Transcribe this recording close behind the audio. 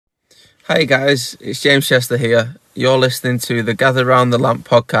Hey guys, it's James Chester here. You're listening to the Gather Round the Lamp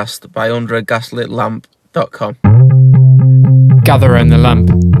podcast by UnderAGaslitLamp.com. Gather Round the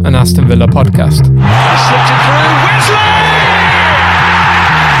Lamp, an Aston Villa podcast. Slipped it through, Wesley!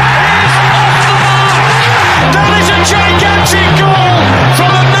 He's off the mark! That is a gigantic goal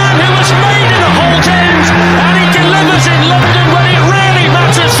from a man who was made in a Holt End, and he delivers in London when it really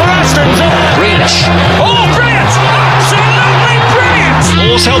matters for Aston Villa. Rich. Oh, brilliant! Absolutely brilliant!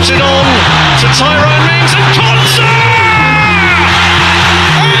 Morse helps it on to Tyrone Mings and Konsa!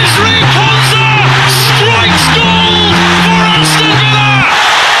 Ezri Konsa strikes gold for Aston Villa!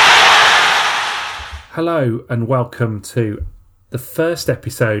 Hello and welcome to the first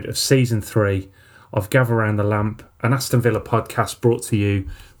episode of Season 3 of Gather Round the Lamp, an Aston Villa podcast brought to you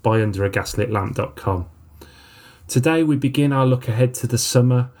by UnderAGaslitLamp.com. Today we begin our look ahead to the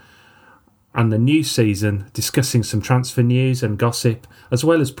summer and the new season, discussing some transfer news and gossip, as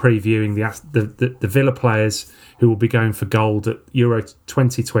well as previewing the Villa players who will be going for gold at Euro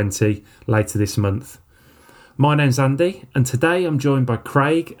 2020 later this month. My name's Andy, and today I'm joined by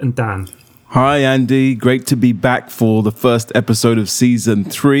Craig and Dan. Hi Andy, great to be back for the first episode of Season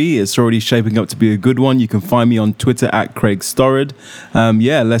 3. It's already shaping up to be a good one. You can find me on Twitter at Craig Storrod.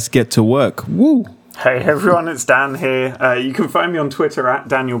 Let's get to work. Woo! Hey everyone, it's Dan here. You can find me on Twitter at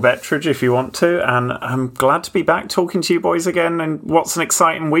Daniel Bettridge if you want to, and I'm glad to be back talking to you boys again, and what's an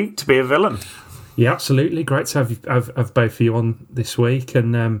exciting week to be a villain. Yeah, absolutely. Great to have both of you on this week,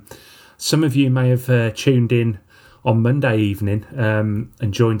 and some of you may have tuned in on Monday evening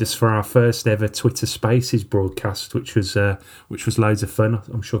and joined us for our first ever Twitter Spaces broadcast, which was loads of fun.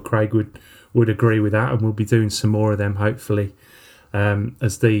 I'm sure Craig would agree with that, and we'll be doing some more of them hopefully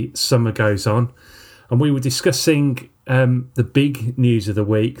as the summer goes on. And we were discussing the big news of the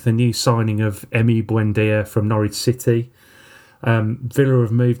week, the new signing of Emi Buendia from Norwich City. Villa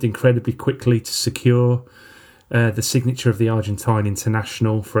have moved incredibly quickly to secure the signature of the Argentine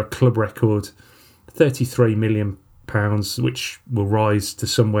international for a club record £33 million, which will rise to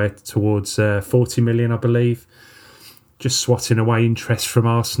somewhere towards 40 million, I believe, just swatting away interest from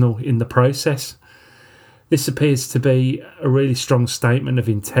Arsenal in the process. This appears to be a really strong statement of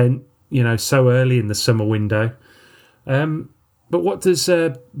intent, so early in the summer window. But what does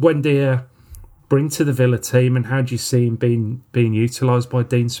Buendia bring to the Villa team, and how do you see him being utilised by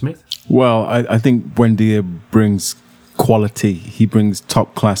Dean Smith? Well, I think Buendia brings quality. He brings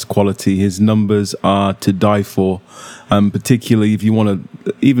top-class quality. His numbers are to die for, particularly if you want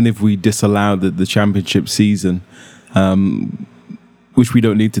to, even if we disallow the championship season, which we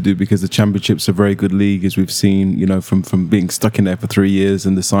don't need to do because the Championship's a very good league, as we've seen, from being stuck in there for 3 years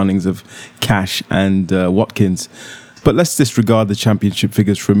and the signings of Cash and Watkins. But let's disregard the Championship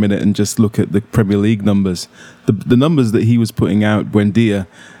figures for a minute and just look at the Premier League numbers. The numbers that he was putting out, Buendia,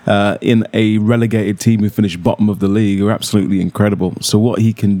 in a relegated team who finished bottom of the league are absolutely incredible. So what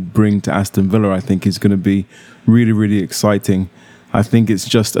he can bring to Aston Villa, I think, is going to be really, really exciting. I think it's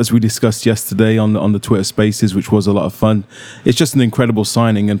just, as we discussed yesterday on the Twitter Spaces, which was a lot of fun, it's just an incredible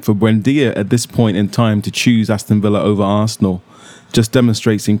signing. And for Buendia at this point in time to choose Aston Villa over Arsenal just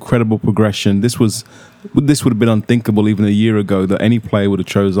demonstrates incredible progression. This would have been unthinkable even a year ago that any player would have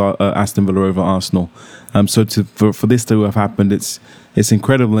chose Aston Villa over Arsenal. For this to have happened, it's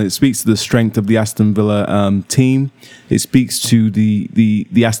incredible, and it speaks to the strength of the Aston Villa team. It speaks to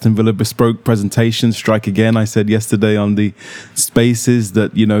the Aston Villa bespoke presentation. Strike again, I said yesterday on the Spaces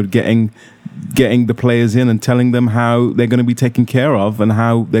that getting the players in and telling them how they're going to be taken care of and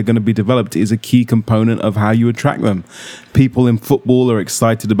how they're going to be developed is a key component of how you attract them. People in football are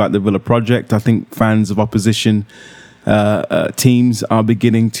excited about the Villa project. I think fans of opposition teams are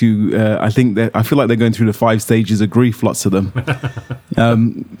beginning to I feel like they're going through the 5 stages of grief, lots of them.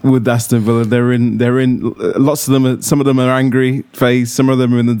 With Aston Villa, they're in lots of them, some of them are angry phase, some of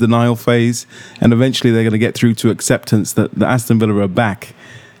them are in the denial phase, and eventually they're going to get through to acceptance that the Aston Villa are back.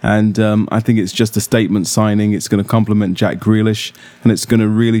 And I think it's just a statement signing. It's going to complement Jack Grealish, and it's going to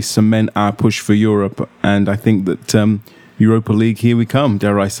really cement our push for Europe. And I think that Europa League, here we come,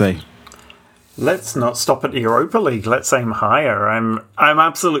 dare I say. Let's not stop at the Europa League. Let's aim higher. I'm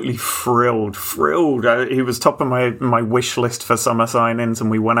absolutely thrilled. He was top of my wish list for summer signings, and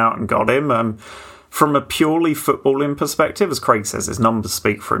we went out and got him. From a purely footballing perspective, as Craig says, his numbers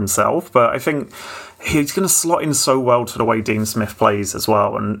speak for himself, but I think he's going to slot in so well to the way Dean Smith plays as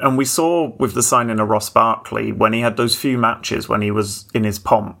well. And we saw with the signing of Ross Barkley, when he had those few matches when he was in his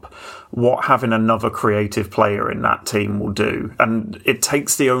pomp, what having another creative player in that team will do. And it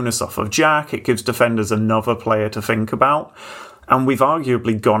takes the onus off of Jack. It gives defenders another player to think about. And we've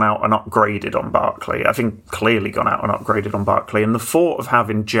arguably gone out and upgraded on Barkley. I think clearly gone out and upgraded on Barkley. And the thought of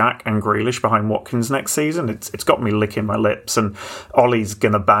having Jack and Grealish behind Watkins next season, it's got me licking my lips. And Ollie's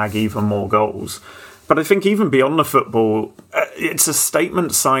going to bag even more goals. But I think even beyond the football, it's a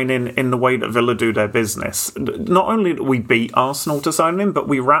statement signing in the way that Villa do their business. Not only did we beat Arsenal to sign him, but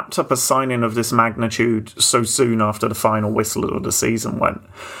we wrapped up a signing of this magnitude so soon after the final whistle of the season went.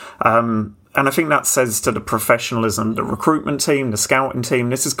 And I think that says to the professionalism, the recruitment team, the scouting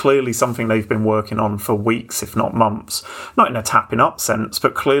team, this is clearly something they've been working on for weeks, if not months. Not in a tapping up sense,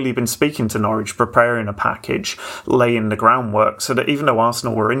 but clearly been speaking to Norwich, preparing a package, laying the groundwork, so that even though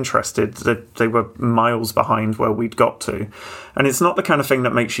Arsenal were interested, they were miles behind where we'd got to. And it's not the kind of thing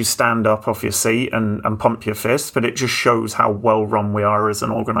that makes you stand up off your seat and pump your fist, but it just shows how well run we are as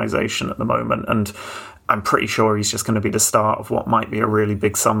an organisation at the moment. And I'm pretty sure he's just going to be the start of what might be a really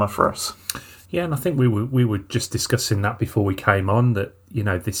big summer for us. Yeah, and I think we were just discussing that before we came on, that, you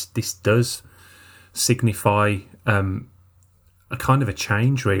know, this does signify a kind of a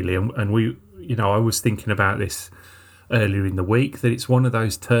change, really. And we, you know, I was thinking about this earlier in the week, that it's one of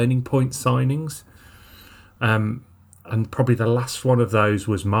those turning point signings. And probably the last one of those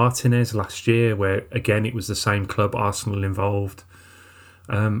was Martinez last year, where, again, it was the same club, Arsenal involved.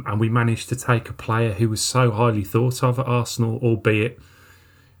 And we managed to take a player who was so highly thought of at Arsenal, albeit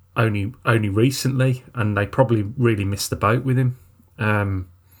only recently, and they probably really missed the boat with him.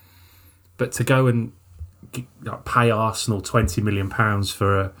 But to go and pay Arsenal £20 million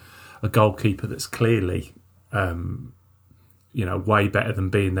for a goalkeeper that's clearly, way better than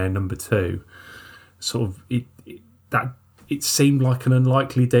being their number two, sort of it seemed like an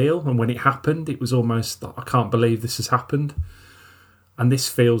unlikely deal. And when it happened, it was almost like, I can't believe this has happened. And this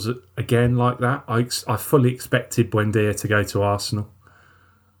feels again like that. I fully expected Buendia to go to Arsenal.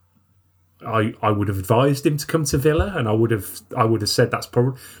 I would have advised him to come to Villa, and I would have said that's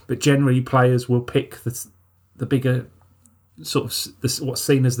probably. But generally, players will pick the bigger sort of what's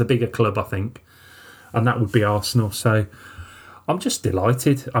seen as the bigger club, I think, and that would be Arsenal. So I'm just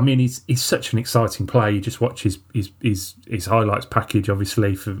delighted. I mean, he's such an exciting player. You just watch his highlights package.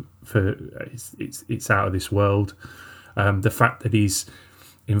 Obviously, for it's out of this world. The fact that he's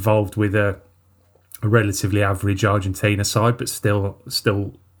involved with a relatively average Argentina side, but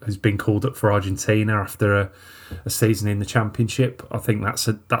still has been called up for Argentina after a season in the Championship. I think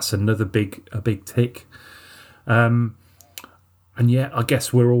that's another big tick. And yeah, I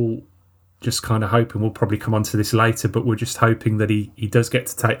guess we're all just kind of hoping, we'll probably come on to this later, but we're just hoping that he does get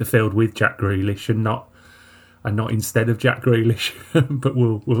to take the field with Jack Grealish and not instead of Jack Grealish. But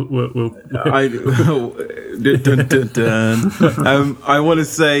we'll I want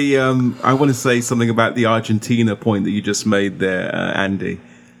to say something about the Argentina point that you just made there, Andy.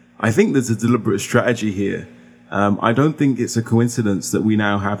 I think there's a deliberate strategy here. I don't think it's a coincidence that we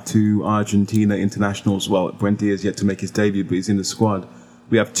now have two Argentina internationals. Well, Buendia is yet to make his debut, but he's in the squad.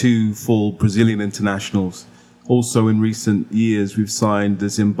 We have two full Brazilian internationals. Also, in recent years, we've signed the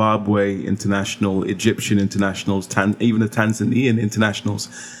Zimbabwe international, Egyptian internationals, even the Tanzanian internationals.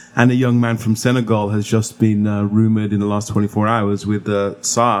 And a young man from Senegal has just been rumoured in the last 24 hours with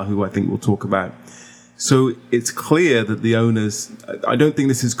Sarr, who I think we'll talk about. So it's clear that the owners, I don't think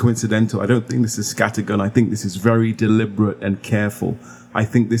this is coincidental. I don't think this is scattergun. I think this is very deliberate and careful. I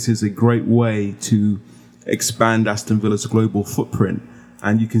think this is a great way to expand Aston Villa's global footprint.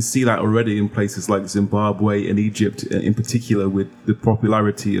 And you can see that already in places like Zimbabwe and Egypt, in particular, with the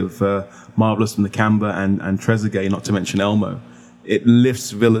popularity of Marvelous Nakamba and Trezeguet, not to mention Elmo. It lifts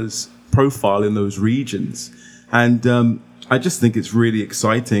Villa's profile in those regions. And I just think it's really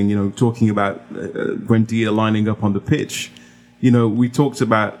exciting, talking about Buendia lining up on the pitch.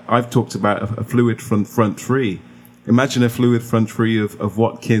 I've talked about a fluid front three. Imagine a fluid front three of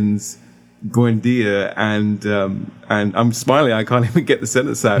Watkins, Buendia, and I'm smiling. I can't even get the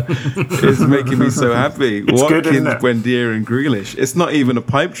sentence out. It's making me so happy. It's Watkins, good, isn't it? Buendia, and Grealish. It's not even a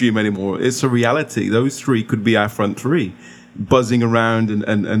pipe dream anymore. It's a reality. Those three could be our front three, buzzing around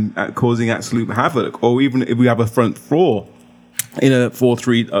and causing absolute havoc. Or even if we have a front four in a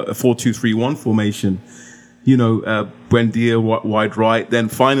 4-2-3-1 formation. Buendia wide right. Then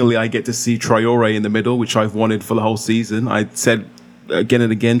finally, I get to see Traore in the middle, which I've wanted for the whole season. I said again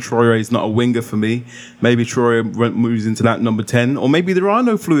and again, Traore is not a winger for me. Maybe Traore moves into that number 10, or maybe there are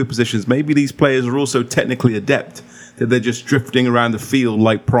no fluid positions. Maybe these players are also technically adept, that they're just drifting around the field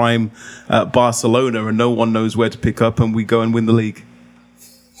like prime Barcelona, and no one knows where to pick up, and we go and win the league.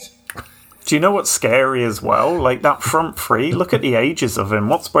 Do you know what's scary as well? Like that front three, look at the ages of him.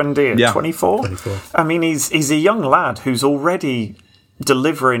 What's Buendia? Yeah. 24? 24. I mean, he's a young lad who's already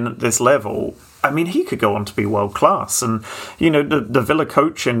delivering at this level. I mean, he could go on to be world class, and the Villa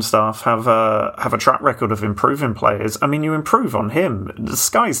coaching staff have a track record of improving players. I mean, you improve on him, the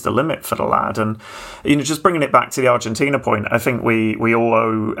sky's the limit for the lad. And just bringing it back to the Argentina point, I think we all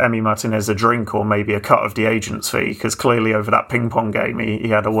owe Emi Martinez a drink or maybe a cut of the agent's fee, because clearly over that ping pong game he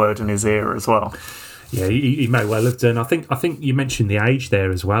had a word in his ear as well. Yeah, he may well have done. I think you mentioned the age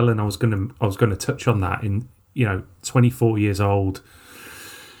there as well, and I was going to touch on that. In 24 years old,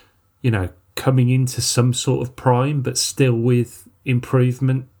 coming into some sort of prime, but still with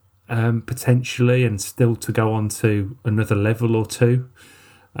improvement potentially, and still to go on to another level or two.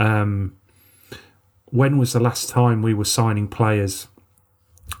 When was the last time we were signing players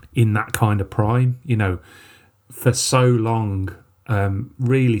in that kind of prime? For so long,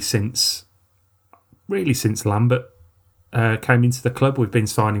 really since Lambert came into the club, we've been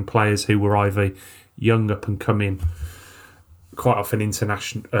signing players who were either young up and coming, quite often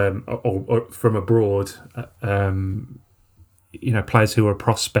international or from abroad, players who are a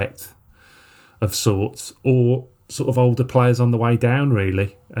prospect of sorts, or sort of older players on the way down,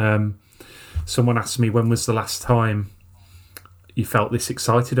 really. Someone asked me, when was the last time you felt this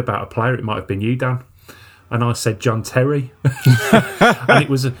excited about a player? It might have been you, Dan. And I said John Terry. And it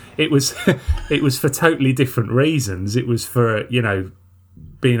was for totally different reasons. It was for,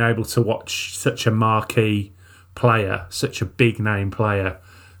 being able to watch such a marquee player, such a big name player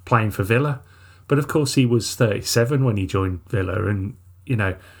playing for Villa. But of course he was 37 when he joined Villa, and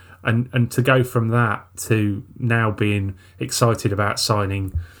and to go from that to now being excited about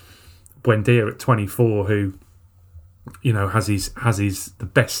signing Buendia at 24, who has the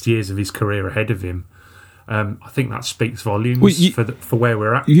best years of his career ahead of him. I think that speaks volumes for where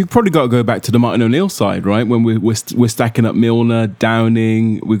we're at. You've probably got to go back to the Martin O'Neill side, right? When we're stacking up Milner,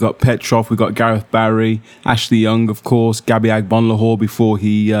 Downing, we got Petrov, we got Gareth Barry, Ashley Young, of course, Gabby Agbonlahor before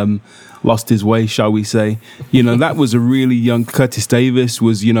he lost his way, shall we say. That was a really young... Curtis Davis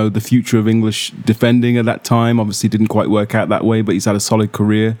was, the future of English defending at that time. Obviously didn't quite work out that way, but he's had a solid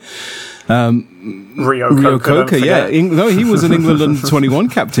career. Rio Coca, yeah. He was an England under 21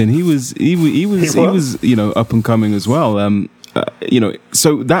 captain. He was up and coming as well.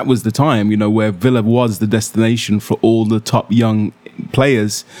 So that was the time, where Villa was the destination for all the top young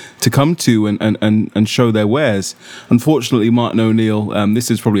players to come to and show their wares. Unfortunately, Martin O'Neill, this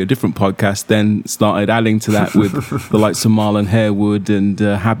is probably a different podcast, then started adding to that with the likes of Marlon Harewood and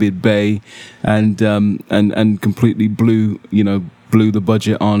Habib Bey, and completely blew the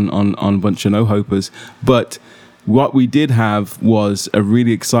budget on a bunch of no-hopers. But what we did have was a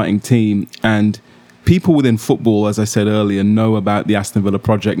really exciting team, and people within football, as I said earlier, know about the Aston Villa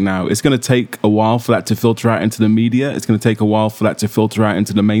project now. It's going to take a while for that to filter out into the media. It's going to take a while for that to filter out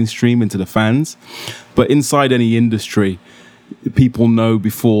into the mainstream, into the fans. But inside any industry, people know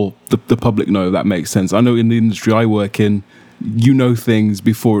before the public know, if that makes sense. I know in the industry I work in, things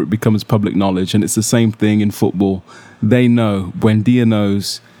before it becomes public knowledge, and it's the same thing in football. They know, Buendia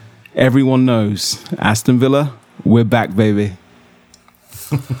knows, everyone knows. Aston Villa, we're back, baby.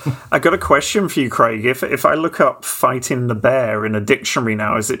 I got a question for you, Craig. If I look up "fighting the bear" in a dictionary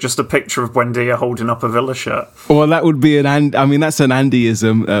now, is it just a picture of Buendia holding up a Villa shirt? Well, that would be that's an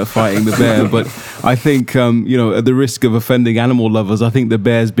Andyism, fighting the bear. But I think, at the risk of offending animal lovers, I think the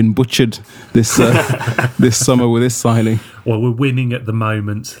bear's been butchered this summer with this signing. Well, we're winning at the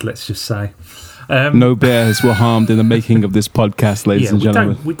moment, let's just say. No bears were harmed in the making of this podcast, ladies and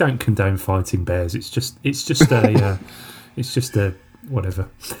gentlemen. We don't condone fighting bears. It's just a whatever.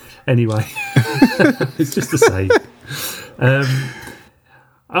 Anyway, it's just a saying.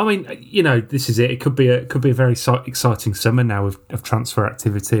 This is it. It could be a very exciting summer now of transfer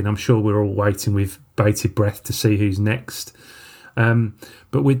activity, and I'm sure we're all waiting with bated breath to see who's next.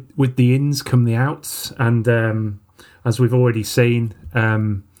 But with the ins come the outs, and as we've already seen,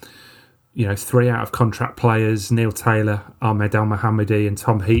 3 out of contract players, Neil Taylor, Ahmed El Mohammadi and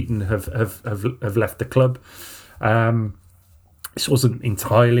Tom Heaton have left the club. This wasn't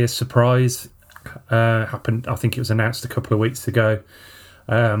entirely a surprise. Happened, I think it was announced a couple of weeks ago.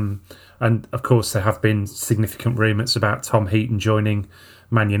 And of course, there have been significant rumours about Tom Heaton joining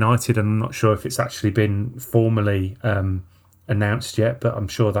Man United, and I'm not sure if it's actually been formally announced yet, but I'm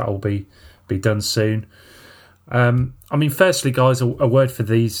sure that will be done soon. Firstly, guys, a word for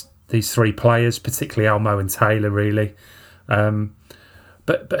these 3 players, particularly Elmo and Taylor, really.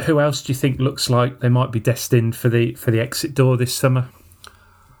 But who else do you think looks like they might be destined for the exit door this summer?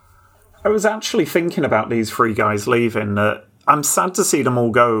 I was actually thinking about these 3 guys leaving, that I'm sad to see them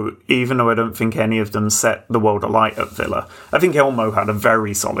all go, even though I don't think any of them set the world alight at Villa. I think Elmo had a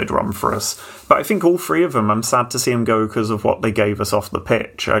very solid run for us, but I think all three of them, I'm sad to see them go because of what they gave us off the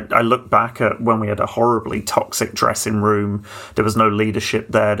pitch. I look back at when we had a horribly toxic dressing room, there was no leadership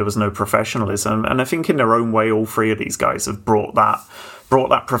there was no professionalism, and I think in their own way all three of these guys have brought that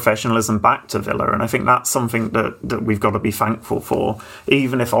professionalism back to Villa, and I think that's something that we've got to be thankful for,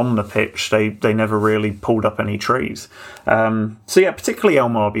 even if on the pitch they never really pulled up any trees. So yeah, particularly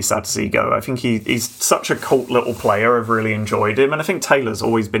Elmo, I'll be sad to see go. I think he's such a cult little player. I've really enjoyed him, and I think Taylor's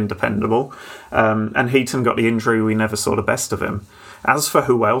always been dependable, and Heaton got the injury, we never saw the best of him. As for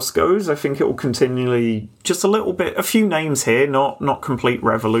who else goes, I think it will continually, just a few names here, not complete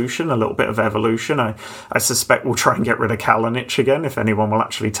revolution, a little bit of evolution. I suspect we'll try and get rid of Kalinic again, if anyone will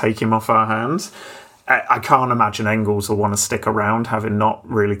actually take him off our hands. I can't imagine Engels will want to stick around, having not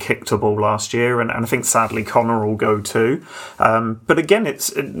really kicked a ball last year, and I think sadly Connor will go too. But again,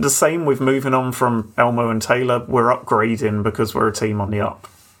 it's the same with moving on from Elmo and Taylor. We're upgrading because we're a team on the up.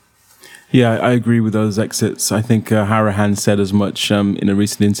 Yeah, I agree with those exits. I think Harahan said as much in a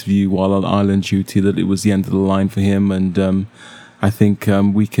recent interview while on island duty that it was the end of the line for him, and I think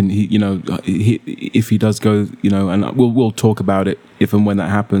we can, if he does go, and we'll talk about it if and when that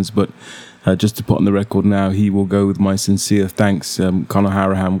happens. But just to put on the record now, he will go with my sincere thanks, Conor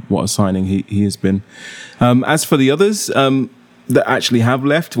Harahan. What a signing he has been. As for the others that actually have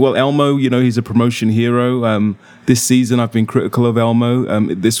left, well, Elmo, he's a promotion hero. This season, I've been critical of Elmo.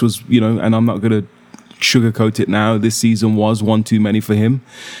 This was, and I'm not going to sugarcoat it now. This season was one too many for him.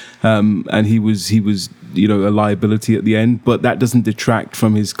 And he was a liability at the end, but that doesn't detract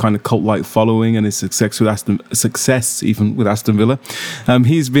from his kind of cult-like following and his success with Aston Villa.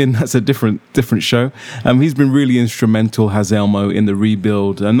 That's a different show. He's been really instrumental, has Elmo, in the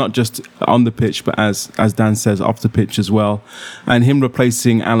rebuild, and not just on the pitch, but as Dan says, off the pitch as well. And him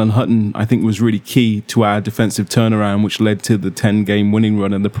replacing Alan Hutton, I think, was really key to our defensive turnaround, which led to the 10-game winning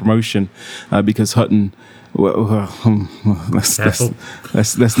run and the promotion, because Hutton. Let's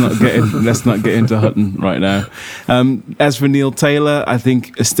not get into Hutton right now. As for Neil Taylor, I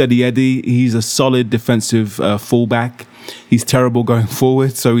think a steady Eddie. He's a solid defensive fullback. He's terrible going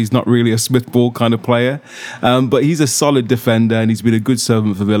forward, so he's not really a Smith Ball kind of player. But he's a solid defender, and he's been a good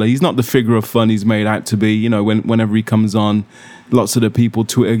servant for Villa. He's not the figure of fun he's made out to be. Whenever he comes on, lots of the people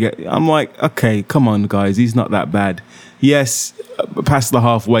Twitter I'm like, okay, come on, guys, he's not that bad. Yes, past the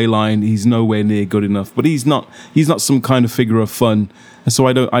halfway line, he's nowhere near good enough. But he's not some kind of figure of fun. So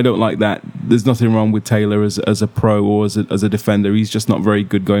I don't like that. There's nothing wrong with Taylor as a pro or as a defender. He's just not very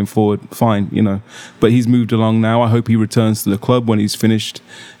good going forward. Fine, But he's moved along now. I hope he returns to the club when he's finished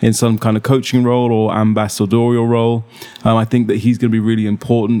in some kind of coaching role or ambassadorial role. I think that he's going to be really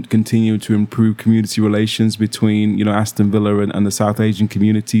important, continuing to improve community relations between Aston Villa and the South Asian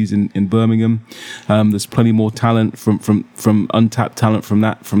communities in Birmingham. There's plenty more talent from untapped talent from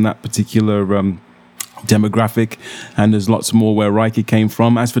that particular demographic, and there's lots more where Riker came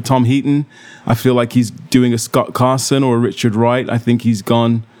from. As for Tom Heaton, I feel like he's doing a Scott Carson or a Richard Wright. I think he's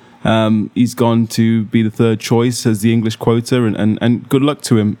gone to be the third choice as the English quota, and good luck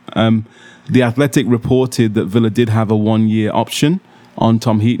to him. The Athletic reported that Villa did have a 1-year option on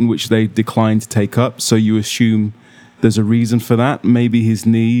Tom Heaton, which they declined to take up, so you assume there's a reason for that. Maybe his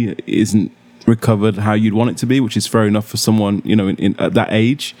knee isn't recovered how you'd want it to be, which is fair enough for someone at that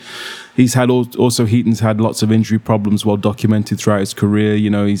age. Heaton's had lots of injury problems, well documented throughout his career.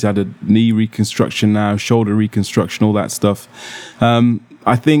 He's had a knee reconstruction now, shoulder reconstruction, all that stuff.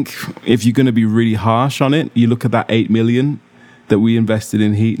 I think if you're going to be really harsh on it, you look at that 8 million that we invested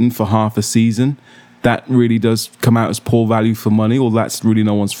in Heaton for half a season. That really does come out as poor value for money. Well, that's really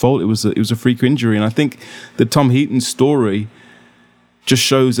no one's fault. It was a freak injury, and I think the Tom Heaton story just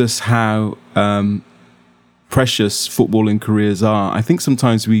shows us how precious footballing careers are. I think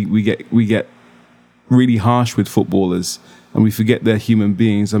sometimes we get really harsh with footballers and we forget they're human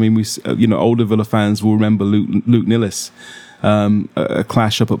beings. I mean, older Villa fans will remember Luke Nillis, a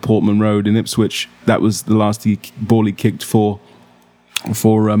clash up at Portman Road in Ipswich. That was the last ball he kicked for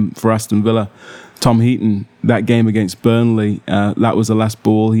Aston Villa. Tom Heaton, that game against Burnley, that was the last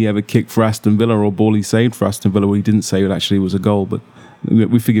ball he ever kicked for Aston Villa, or ball he saved for Aston Villa. Well, he didn't save it, actually, it was a goal, but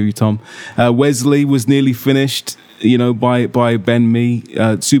we forgive you, Tom. Wesley was nearly finished, by Ben Mee.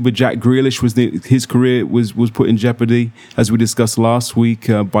 Super Jack Grealish his career was put in jeopardy, as we discussed last week,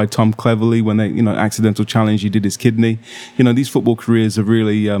 by Tom Cleverley when they, accidental challenge. He did his kidney. These football careers are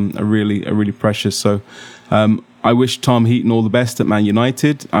really precious. So, I wish Tom Heaton all the best at Man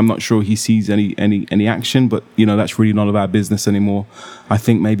United. I'm not sure he sees any action, but that's really none of our business anymore. I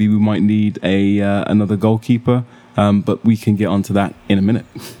think maybe we might need another goalkeeper. But we can get onto that in a minute.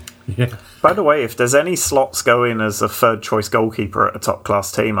 Yeah. By the way, if there's any slots going as a third choice goalkeeper at a top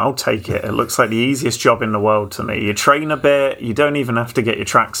class team, I'll take it. It looks like the easiest job in the world to me. You train a bit, you don't even have to get your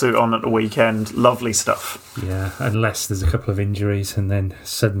tracksuit on at the weekend. Lovely stuff. Yeah, unless there's a couple of injuries and then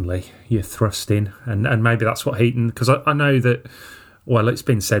suddenly you're thrust in. And maybe that's what Heaton, because I know that, well, it's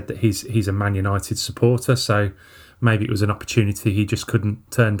been said that he's a Man United supporter, so maybe it was an opportunity he just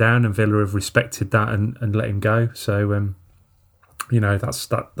couldn't turn down, and Villa have respected that and let him go. So,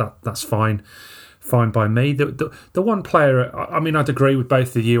 that's fine by me. The one player, I mean, I'd agree with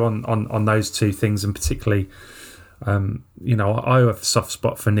both of you on those two things, and particularly, I have a soft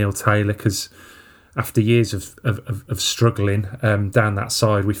spot for Neil Taylor, because after years of struggling down that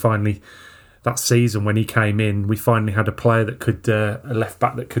side, we finally, that season when he came in, we finally had a player that could, a left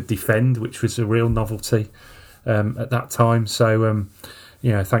back that could defend, which was a real novelty at that time. So.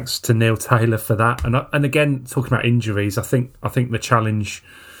 Thanks to Neil Taylor for that. And again, talking about injuries, I think the challenge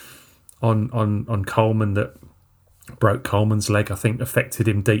on Coleman that broke Coleman's leg, I think affected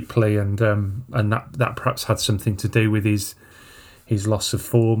him deeply, and that perhaps had something to do with his loss of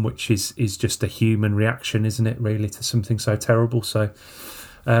form, which is just a human reaction, isn't it, really, to something so terrible. So,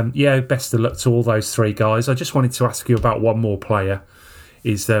 best of luck to all those three guys. I just wanted to ask you about one more player.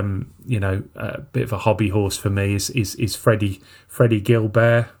 Is a bit of a hobby horse for me is Freddie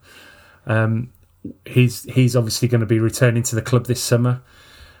Gilbert. He's obviously going to be returning to the club this summer.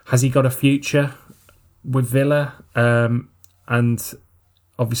 Has he got a future with Villa? And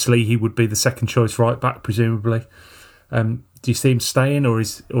obviously he would be the second choice right back, presumably. Do you see him staying, or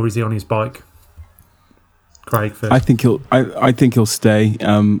is he on his bike? Craig first. I think he'll stay.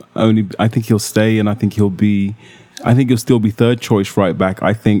 I think he'll stay, and I think he'll still be third choice right back.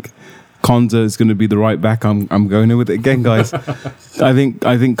 I think Konsa is going to be the right back. I'm going with it again, guys. I think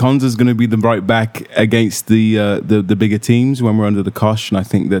Konsa is going to be the right back against the bigger teams when we're under the cosh, and I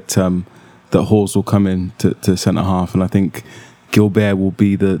think that that Hawes will come in to centre half, and I think Gilbert will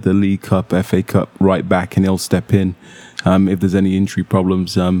be the League Cup, FA Cup right back, and he'll step in if there's any injury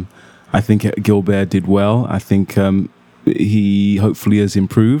problems. I think Gilbert did well. I think he hopefully has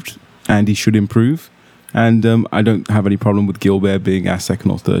improved, and he should improve. And I don't have any problem with Gilbert being our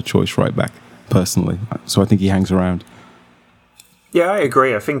second or third choice right back, personally. So I think he hangs around. Yeah, I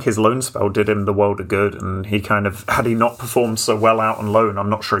agree. I think his loan spell did him the world of good, and he kind of, had he not performed so well out on loan, I'm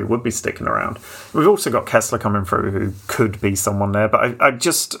not sure he would be sticking around. We've also got Kessler coming through, who could be someone there, but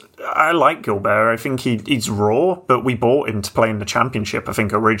I like Gilbert. I think he's raw, but we bought him to play in the Championship, I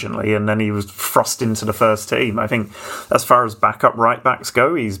think, originally, and then he was thrust into the first team. I think as far as backup right backs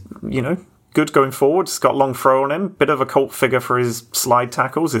go, he's, good going forward. He's got long throw on him. Bit of a cult figure for his slide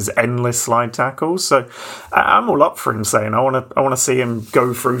tackles, his endless slide tackles. So I'm all up for him saying I want to see him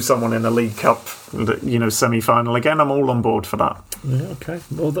go through someone in a League Cup, semi-final again. I'm all on board for that. Yeah, okay.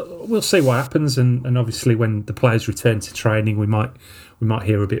 Well, we'll see what happens, and obviously when the players return to training, we might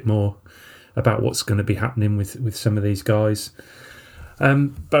hear a bit more about what's going to be happening with some of these guys.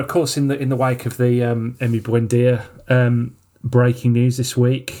 But of course, in the wake of the Emi Buendia breaking news this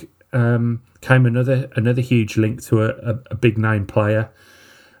week. Came another huge link to a big name player,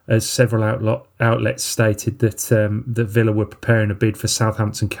 as several outlets stated that Villa were preparing a bid for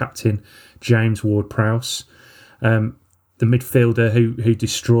Southampton captain James Ward-Prowse, the midfielder who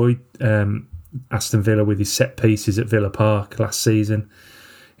destroyed Aston Villa with his set pieces at Villa Park last season.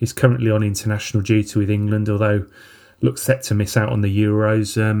 He's currently on international duty with England, although looks set to miss out on the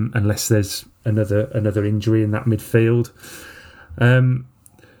Euros unless there's another injury in that midfield.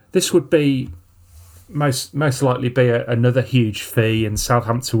 This would be most likely be another huge fee, and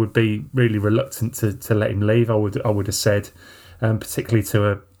Southampton would be really reluctant to let him leave. I would have said, particularly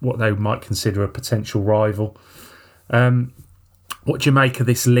to what they might consider a potential rival. What do you make of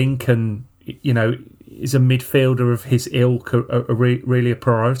this link? And is a midfielder of his ilk really a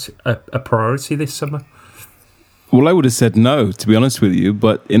priority this summer? Well, I would have said no, to be honest with you.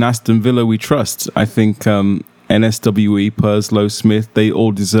 But in Aston Villa, we trust. I think. NSWE, Purslow, Smith, they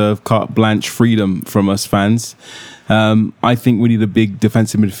all deserve carte blanche freedom from us fans. I think we need a big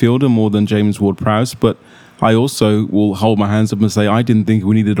defensive midfielder more than James Ward-Prowse, but I also will hold my hands up and say I didn't think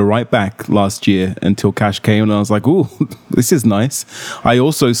we needed a right back last year until Cash came, and I was like, ooh, this is nice. I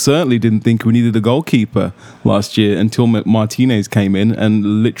also certainly didn't think we needed a goalkeeper last year until Martinez came in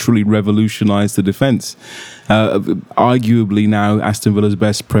and literally revolutionised the defence. Arguably now Aston Villa's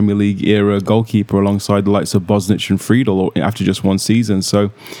best Premier League era goalkeeper alongside the likes of Bosnich and Friedel after just one season. So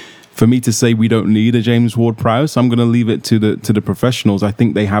for me to say we don't need a James Ward-Prowse, I'm going to leave it to the professionals. I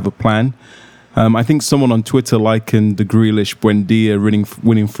think they have a plan. I think someone on Twitter likened the Grealish Buendia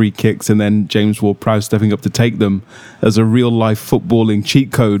winning free kicks and then James Ward-Prowse stepping up to take them as a real-life footballing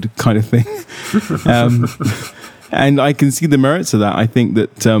cheat code kind of thing. And I can see the merits of that. I think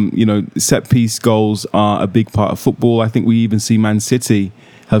that, set-piece goals are a big part of football. I think we even see Man City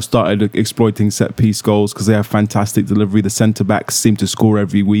have started exploiting set-piece goals because they have fantastic delivery. The centre-backs seem to score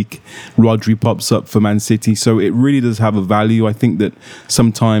every week. Rodri pops up for Man City. So it really does have a value. I think that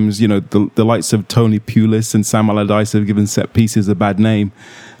sometimes, the likes of Tony Pulis and Sam Allardyce have given set-pieces a bad name,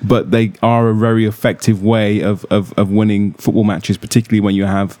 but they are a very effective way of winning football matches, particularly when you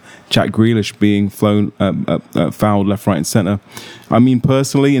have Jack Grealish being fouled left, right and centre. I mean,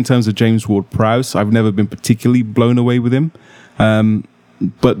 personally, in terms of James Ward-Prowse, I've never been particularly blown away with him.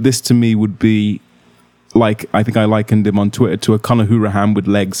 But this to me would be like, I think I likened him on Twitter to a Conor Hourihane with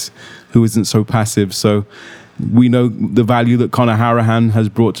legs who isn't so passive. So we know the value that Conor Hourihane has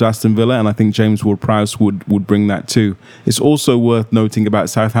brought to Aston Villa, and I think James Ward-Prowse would bring that too. It's also worth noting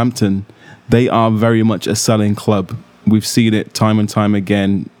about Southampton. They are very much a selling club. We've seen it time and time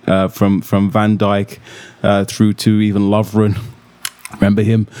again, from Van Dijk through to even Lovren. Remember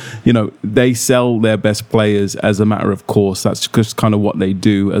him? They sell their best players as a matter of course. That's just kind of what they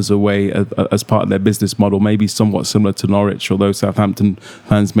do as a way, as part of their business model. Maybe somewhat similar to Norwich, although Southampton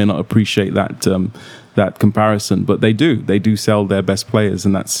fans may not appreciate that comparison. But they do sell their best players,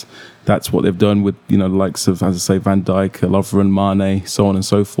 and that's what they've done with the likes of, as I say, Van Dijk, Lovren, Mane, so on and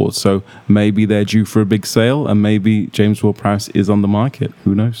so forth. So maybe they're due for a big sale, and maybe James Ward-Prowse is on the market.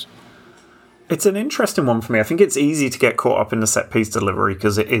 Who knows? It's an interesting one for me. I think it's easy to get caught up in the set-piece delivery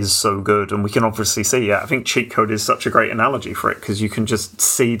because it is so good, and we can obviously see, I think cheat code is such a great analogy for it because you can just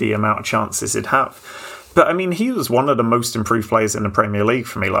see the amount of chances it'd have. But, I mean, he was one of the most improved players in the Premier League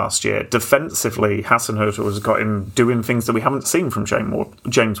for me last year. Defensively, Hasenhüttl has got him doing things that we haven't seen from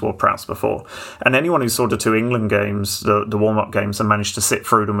James Ward-Prowse before. And anyone who saw the 2 England games, the warm-up games, and managed to sit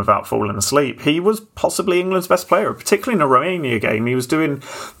through them without falling asleep, he was possibly England's best player, particularly in the Romania game. He was doing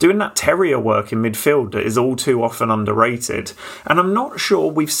that terrier work in midfield that is all too often underrated. And I'm not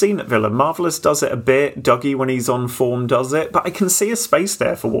sure we've seen at Villa. Marvellous does it a bit. Dougie, when he's on form, does it. But I can see a space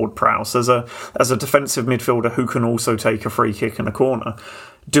there for Ward-Prowse as a defensive midfielder who can also take a free kick in a corner.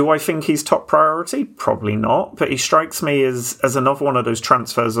 Do I think he's top priority? Probably not, but he strikes me as another one of those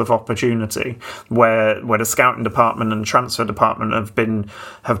transfers of opportunity where the scouting department and transfer department have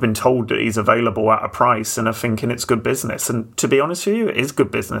been told that he's available at a price and are thinking it's good business. And to be honest with you, it is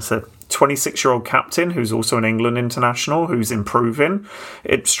good business. A 26-year-old captain who's also an England international who's improving,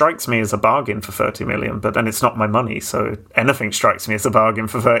 it strikes me as a bargain for 30 million, but then it's not my money, so anything strikes me as a bargain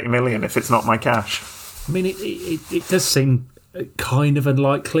for 30 million if it's not my cash. I mean, it does seem kind of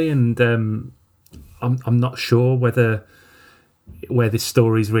unlikely, and I'm not sure where this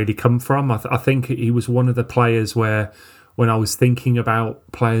story's really come from. I think he was one of the players where, when I was thinking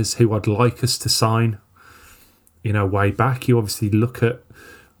about players who I'd like us to sign, way back, you obviously look at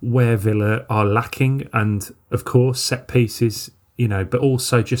where Villa are lacking, and of course set pieces, but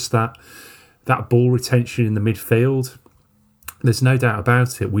also just that ball retention in the midfield. There's no doubt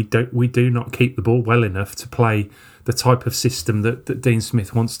about it. We do not keep the ball well enough to play the type of system that Dean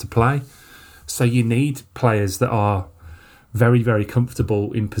Smith wants to play. So you need players that are very, very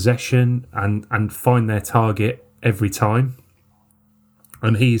comfortable in possession and find their target every time.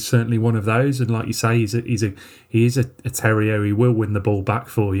 And he is certainly one of those. And like you say, he is a terrier. He will win the ball back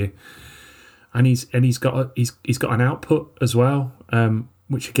for you. And he's got an output as well.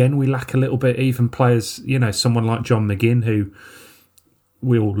 Which again we lack a little bit. Even players, someone like John McGinn, who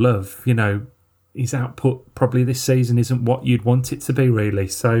we all love, his output probably this season isn't what you'd want it to be, really.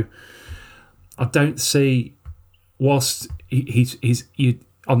 So I don't see, whilst he's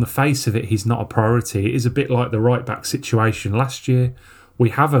on the face of it, he's not a priority. It is a bit like the right back situation last year. We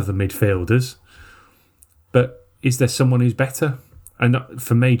have other midfielders, but is there someone who's better? And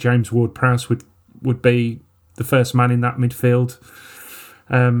for me, James Ward-Prowse would be the first man in that midfield.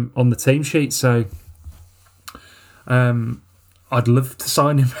 On the team sheet, so I'd love to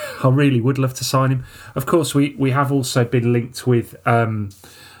sign him. I really would love to sign him. Of course, we have also been linked with a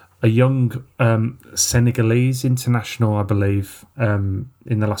young Senegalese international, I believe, in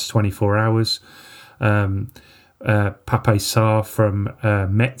the last 24 hours. Pape Sarr from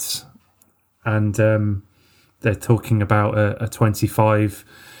Metz, and they're talking about a 25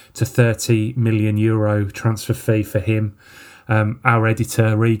 to 30 million euro transfer fee for him. Our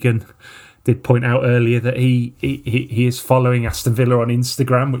editor Regan did point out earlier that he is following Aston Villa on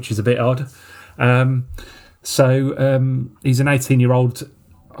Instagram, which is a bit odd. So he's an 18-year-old.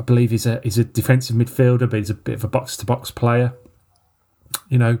 I believe he's a defensive midfielder, but he's a bit of a box-to-box player.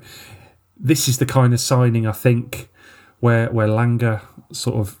 this is the kind of signing, I think, where Langer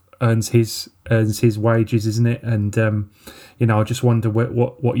sort of earns his wages, isn't it? And I just wonder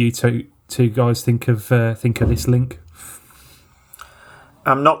what you two guys think of this link.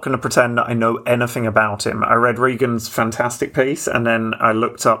 I'm not going to pretend that I know anything about him. I read Regan's fantastic piece, and then I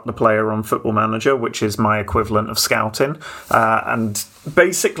looked up the player on Football Manager, which is my equivalent of scouting. And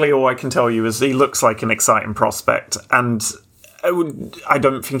basically all I can tell you is he looks like an exciting prospect. And I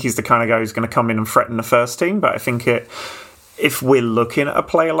don't think he's the kind of guy who's going to come in and threaten the first team, but I think if we're looking at a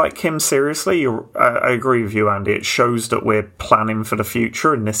player like him seriously, I agree with you, Andy. It shows that we're planning for the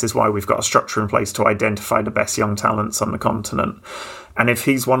future, and this is why we've got a structure in place to identify the best young talents on the continent. And if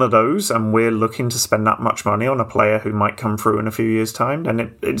he's one of those, and we're looking to spend that much money on a player who might come through in a few years' time,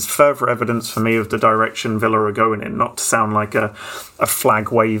 then it's further evidence for me of the direction Villa are going in. Not to sound like a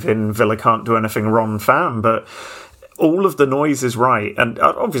flag-waving, Villa can't do anything wrong fan, but all of the noise is right. And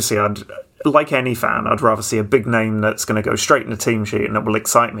obviously, like any fan, I'd rather see a big name that's going to go straight in the team sheet and that will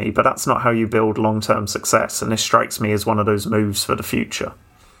excite me, but that's not how you build long-term success, and this strikes me as one of those moves for the future.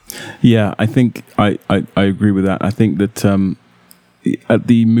 Yeah, I think I agree with that. I think that at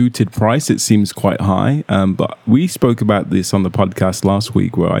the mooted price, it seems quite high, but we spoke about this on the podcast last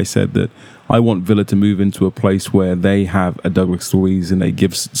week, where I said that I want Villa to move into a place where they have a Douglas Luiz and they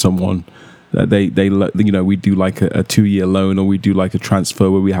give someone we do like a 2-year loan, or we do like a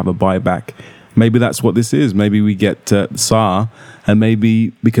transfer where we have a buyback. Maybe that's what this is. Maybe we get Sarr, and maybe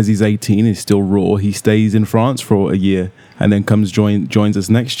because he's 18, he's still raw, he stays in France for a year and then joins us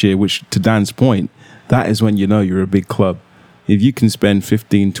next year, which, to Dan's point, that is when you know you're a big club. If you can spend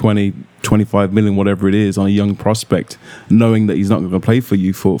 15, 20, 25 million, whatever it is, on a young prospect, knowing that he's not going to play for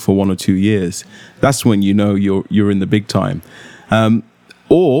you for 1 or 2 years, that's when you know you're in the big time.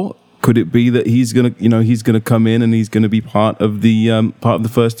 Or could it be that he's gonna come in and he's gonna be part of the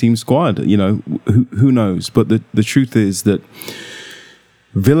first team squad? Who knows? But the truth is that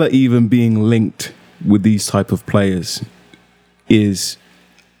Villa even being linked with these type of players is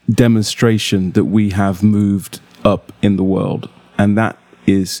demonstration that we have moved up in the world, and that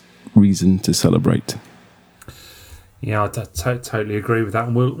is reason to celebrate. Yeah, I totally agree with that,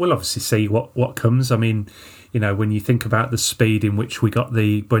 and we'll obviously see what comes. I mean, when you think about the speed in which we got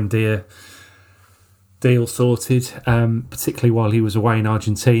the Buendia deal sorted, particularly while he was away in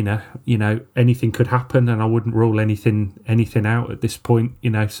Argentina, anything could happen, and I wouldn't rule anything out at this point.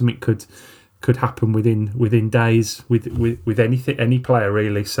 Something could happen within days with any player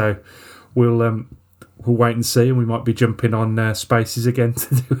really. So we'll wait and see, and we might be jumping on Spaces again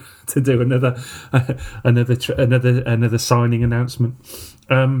to do another signing announcement.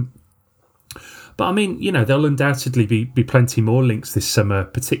 But I mean, there'll undoubtedly be plenty more links this summer,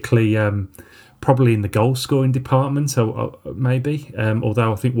 particularly probably in the goal scoring department, or maybe.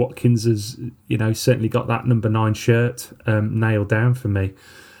 Although I think Watkins has, certainly got that number 9 shirt nailed down for me.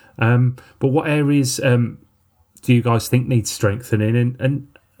 But what areas do you guys think need strengthening? And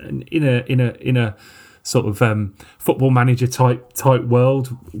in a sort of Football Manager type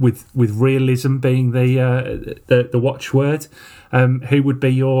world, with realism being the watchword, who would be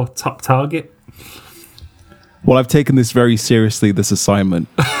your top target? Well, I've taken this very seriously, this assignment,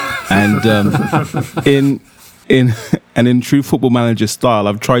 and in true Football Manager style,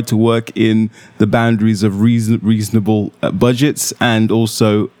 I've tried to work in the boundaries of reasonable budgets and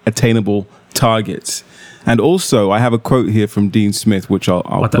also attainable targets. And also, I have a quote here from Dean Smith, which I'll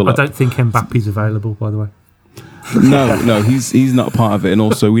pull up. I don't think Mbappe's available, by the way. No, he's not part of it. And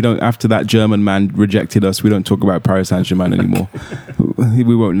also, we don't. After that German man rejected us, we don't talk about Paris Saint-Germain anymore.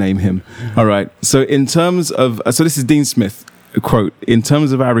 We won't name him. All right. So this is Dean Smith. Quote: in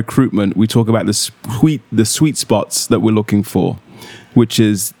terms of our recruitment, we talk about the sweet spots that we're looking for, which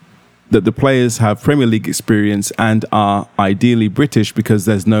is that the players have Premier League experience and are ideally British, because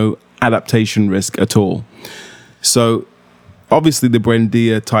there's no adaptation risk at all. So obviously the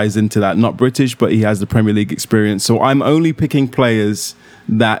Buendia ties into that. Not British, but he has the Premier League experience. So I'm only picking players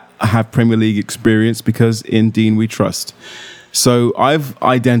that have Premier League experience, because in Dean we trust. So I've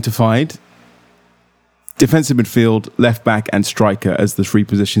identified defensive midfield, left back and striker as the 3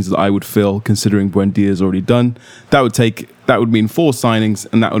 positions that I would fill, considering Buendia is already done. That would mean 4 signings,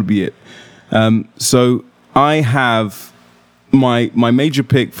 and that would be it. So I have my major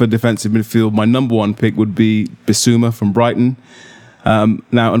pick for defensive midfield. My number 1 pick would be Bissouma from Brighton.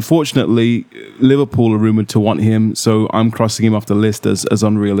 Now, unfortunately, Liverpool are rumoured to want him, so I'm crossing him off the list as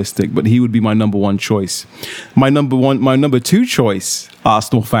unrealistic. But he would be my number 1 choice. My number 2 choice,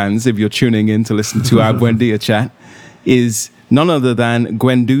 Arsenal fans, if you're tuning in to listen to our Buendia chat, is none other than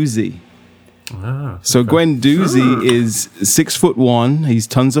Guendouzi. So Guendouzi is 6'1". He's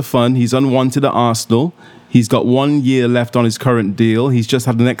tons of fun. He's unwanted at Arsenal. He's got 1 year left on his current deal. He's just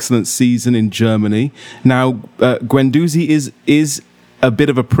had an excellent season in Germany. Now, Guendouzi is a bit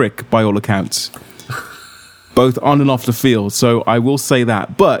of a prick by all accounts, both on and off the field. So I will say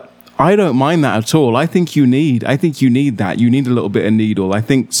that, but I don't mind that at all. I think you need that. You need a little bit of needle. I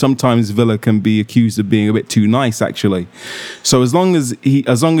think sometimes Villa can be accused of being a bit too nice, actually. So as long as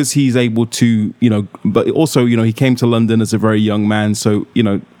he's able to, but also, he came to London as a very young man. So,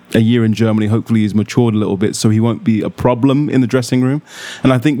 a year in Germany, hopefully he's matured a little bit so he won't be a problem in the dressing room.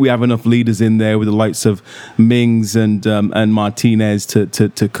 And I think we have enough leaders in there with the likes of Mings and Martinez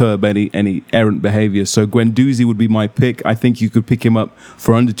to curb any errant behaviour. So Guendouzi would be my pick. I think you could pick him up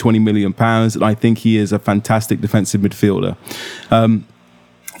for under £20 million, and I think he is a fantastic defensive midfielder.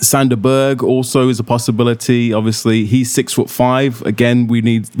 Sander Berg also is a possibility. Obviously, he's 6'5". Again, we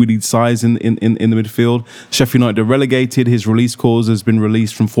need size in the midfield. Sheffield United are relegated. His release clause has been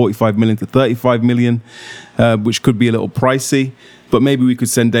released from 45 million to 35 million, which could be a little pricey. But maybe we could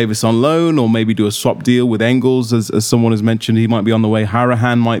send Davis on loan, or maybe do a swap deal with Engels, as someone has mentioned. He might be on the way.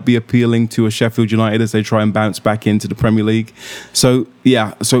 Harahan might be appealing to a Sheffield United as they try and bounce back into the Premier League. So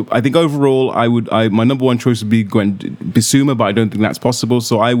yeah, so I think overall, my number one choice would be Bissouma, but I don't think that's possible.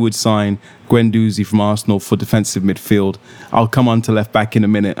 So I would sign Guendouzi from Arsenal for defensive midfield. I'll come on to left back in a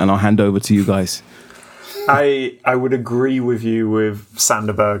minute, and I'll hand over to you guys. I would agree with you with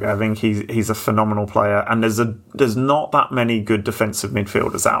Sander Berg. I think he's a phenomenal player, and there's not that many good defensive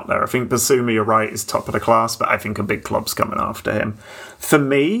midfielders out there. I think Bissouma, you're right, is top of the class, but I think a big club's coming after him. For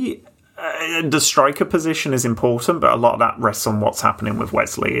me, the striker position is important, but a lot of that rests on what's happening with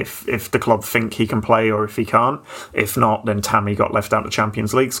Wesley. If the club think he can play or if he can't. If not, then Tammy got left out of the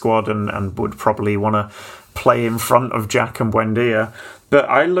Champions League squad and would probably want to play in front of Jack and Buendia. But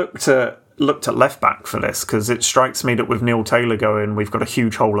I looked at left back for this, because it strikes me that with Neil Taylor going, we've got a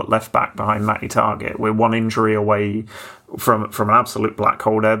huge hole at left back behind Matty Targett. We're one injury away from an absolute black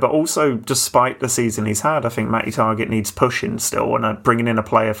hole there, but also despite the season he's had, I think Matty Targett needs pushing still, and bringing in a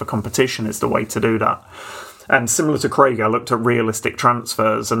player for competition is the way to do that. And similar to Craig, I looked at realistic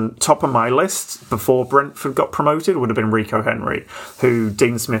transfers, and top of my list before Brentford got promoted would have been Rico Henry, who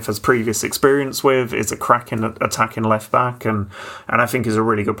Dean Smith has previous experience with, is a cracking attacking left back, and I think is a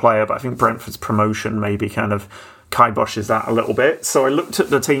really good player. But I think Brentford's promotion maybe kind of kiboshes that a little bit. So I looked at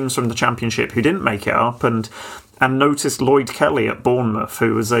the teams from the Championship who didn't make it up, and noticed Lloyd Kelly at Bournemouth,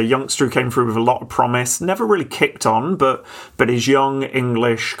 who was a youngster who came through with a lot of promise, never really kicked on, but is young,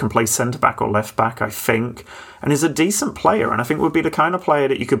 English, can play centre-back or left-back, I think, and is a decent player, and I think would be the kind of player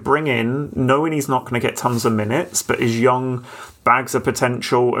that you could bring in, knowing he's not going to get tons of minutes, but is young, bags of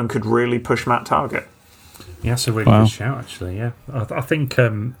potential, and could really push Matt Targett. Yeah, that's a really good shout, actually, yeah. I think,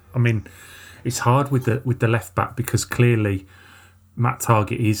 it's hard with the left-back, because clearly Matt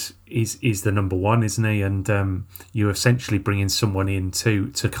Targett is the number one, isn't he? And you're essentially bringing someone in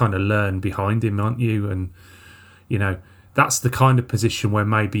to kind of learn behind him, aren't you? And that's the kind of position where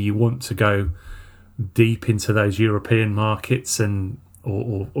maybe you want to go deep into those European markets and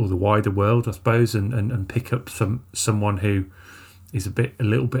or the wider world, I suppose, and pick up someone who is a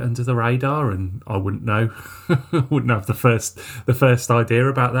little bit under the radar, and I wouldn't know. I wouldn't have the first idea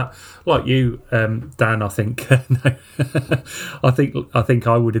about that. Like you, Dan, I think no. I think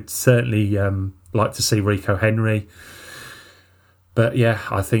I would certainly like to see Rico Henry. But yeah,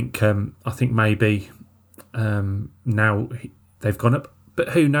 I think maybe now they've gone up. But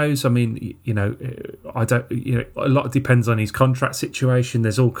who knows? I mean, I don't. A lot depends on his contract situation.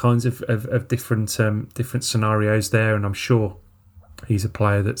 There's all kinds of different scenarios there, and I'm sure he's a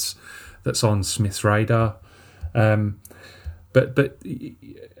player that's on Smith's radar. But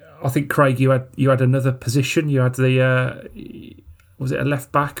I think, Craig, you had another position. You had was it a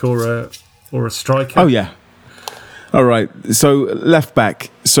left back or a striker? Oh yeah. All right. So left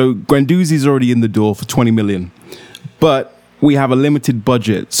back. So Guendouzi's already in the door for 20 million, but we have a limited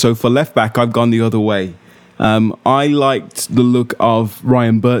budget. So for left back, I've gone the other way. I liked the look of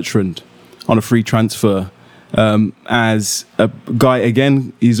Ryan Bertrand on a free transfer. As a guy,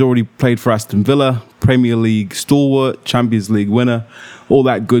 again, he's already played for Aston Villa, Premier League stalwart, Champions League winner, all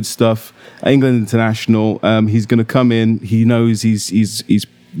that good stuff. England international. He's going to come in. He knows he's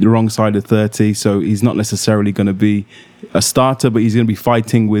the wrong side of 30, so he's not necessarily going to be a starter, but he's going to be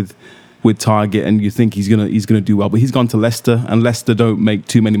fighting with Targett, and you think he's gonna do well. But he's gone to Leicester, and Leicester don't make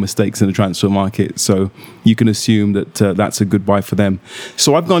too many mistakes in the transfer market, so you can assume that that's a good buy for them.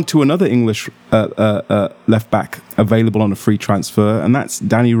 So I've gone to another English left back available on a free transfer, and that's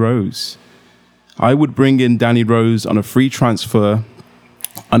Danny Rose. I would bring in Danny Rose on a free transfer.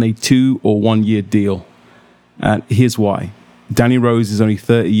 on a 2 or 1 year deal. And here's why. Danny Rose is only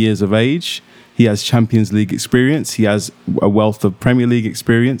 30 years of age. He has Champions League experience. He has a wealth of Premier League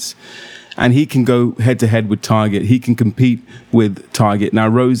experience. And he can go head-to-head with Target. He can compete with Target. Now,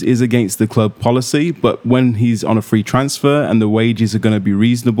 Rose is against the club policy, but when he's on a free transfer and the wages are going to be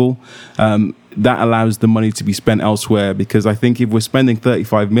reasonable, that allows the money to be spent elsewhere. Because I think if we're spending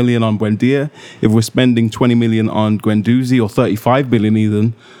 35 million on Buendia, if we're spending 20 million on Guendouzi, or 35 million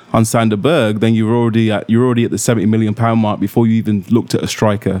even on Sander Berg, then you're already at the 70 million pound mark before you even looked at a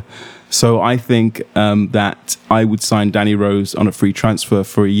striker. So I think that I would sign Danny Rose on a free transfer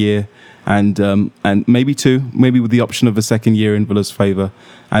for a year. And maybe 2, maybe with the option of a second year in Villa's favour.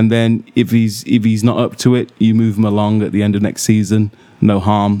 And then if he's not up to it, you move him along at the end of next season. No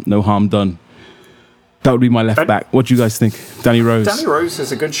harm done. That would be my left back. What do you guys think? Danny Rose. Danny Rose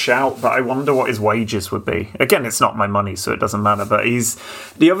is a good shout, but I wonder what his wages would be. Again, it's not my money, so it doesn't matter. But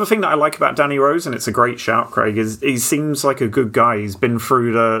the other thing that I like about Danny Rose, and it's a great shout, Craig, is he seems like a good guy. He's been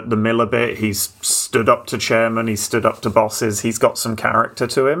through the mill a bit. He's stood up to chairman. He's stood up to bosses. He's got some character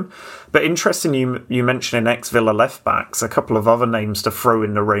to him. But interesting, you mentioning ex-Villa left-backs, a couple of other names to throw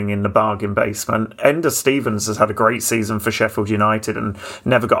in the ring in the bargain basement. Ender Stevens has had a great season for Sheffield United and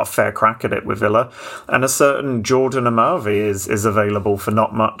never got a fair crack at it with Villa. And a certain Jordan Amavi is available for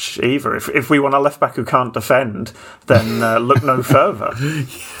not much either. If we want a left-back who can't defend, then look no further.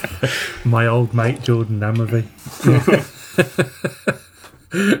 My old mate, Jordan Amavi.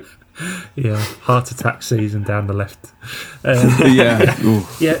 Yeah, heart attack season down the left.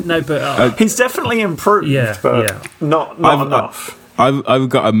 Yeah, no, but he's definitely improved. But not enough. I've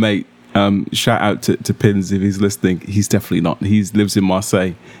got a mate. Shout out to Pins if he's listening. He's definitely not. He lives in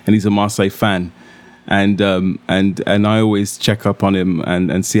Marseille and he's a Marseille fan. And I always check up on him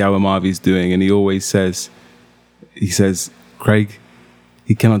and see how Amavi's doing. And he always says, Craig,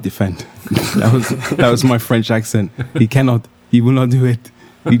 he cannot defend. that was my French accent. He cannot. He will not do it.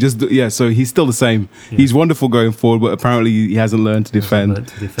 He just so he's still the same. Yeah. He's wonderful going forward, but apparently he hasn't learned to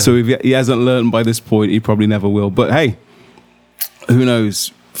defend. So if he hasn't learned by this point, he probably never will. But hey, who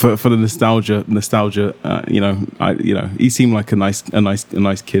knows? For the nostalgia, he seemed like a nice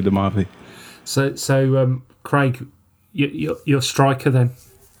kid, Amavi. So Craig, your striker then?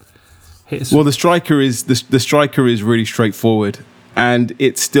 Well, the striker is really straightforward, and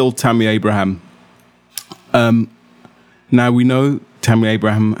it's still Tammy Abraham. Now we know Tammy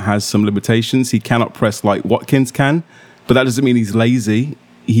Abraham has some limitations. He cannot press like Watkins can, but that doesn't mean he's lazy.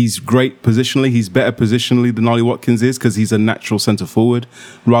 He's great positionally. He's better positionally than Ollie Watkins is because he's a natural centre forward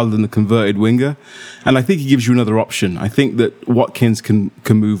rather than a converted winger. And I think he gives you another option. I think that Watkins can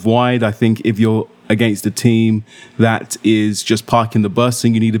move wide. I think if you're against a team that is just parking the bus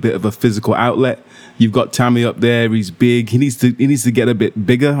and you need a bit of a physical outlet, you've got Tammy up there. He's big. He needs to get a bit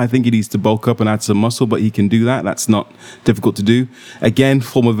bigger. I think he needs to bulk up and add some muscle, but he can do that. That's not difficult to do. Again,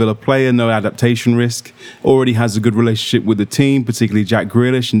 former Villa player, no adaptation risk. Already has a good relationship with the team, particularly Jack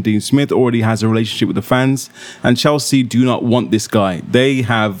Grealish and Dean Smith. Already has a relationship with the fans. And Chelsea do not want this guy. They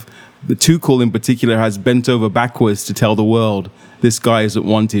have, the Tuchel in particular has bent over backwards to tell the world this guy isn't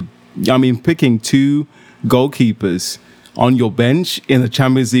wanted. I mean, picking 2 goalkeepers on your bench in the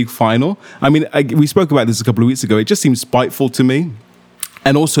Champions League final. I mean, we spoke about this a couple of weeks ago. It just seems spiteful to me.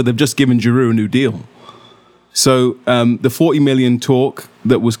 And also, they've just given Giroud a new deal. So the 40 million talk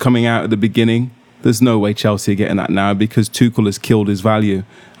that was coming out at the beginning, there's no way Chelsea are getting that now because Tuchel has killed his value.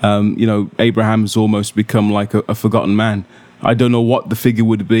 Abraham's almost become like a forgotten man. I don't know what the figure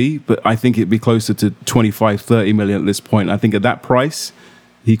would be, but I think it'd be closer to 25, 30 million at this point. I think at that price,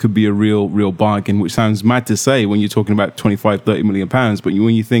 he could be a real bargain, which sounds mad to say when you're talking about 25, 30 million pounds. But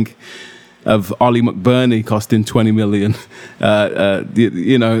when you think of Ollie McBurney costing 20 million,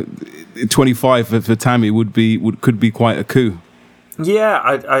 25 for Tammy could be quite a coup. Yeah,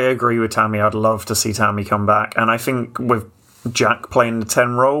 I agree with Tammy. I'd love to see Tammy come back. And I think with Jack playing the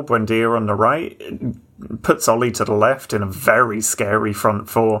 10 role, Buendia on the right, it puts Ollie to the left in a very scary front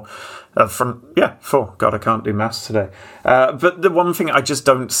four. Four. God, I can't do maths today. But the one thing I just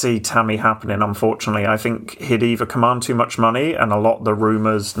don't see Tammy happening, unfortunately, I think he'd either command too much money, and a lot of the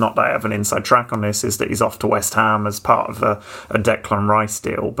rumours, not that I have an inside track on this, is that he's off to West Ham as part of a Declan Rice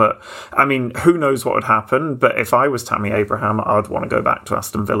deal. But, I mean, who knows what would happen? But if I was Tammy Abraham, I'd want to go back to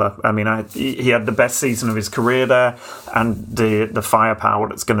Aston Villa. I mean, he had the best season of his career there, and the firepower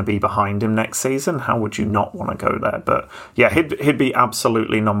that's going to be behind him next season. How would you not want to go there? But, yeah, he'd be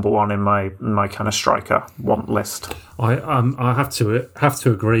absolutely number one in my kind of striker want list. I have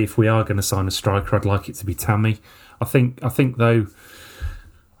to agree. If we are going to sign a striker, I'd like it to be Tammy. I think though,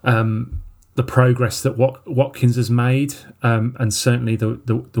 the progress that Watkins has made, and certainly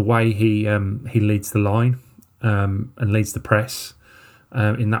the way he leads the line and leads the press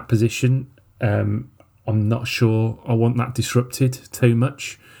in that position. I'm not sure I want that disrupted too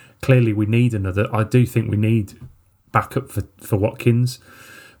much. Clearly, we need another. I do think we need backup for Watkins,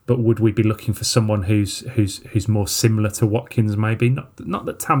 but would we be looking for someone who's more similar to Watkins? Maybe not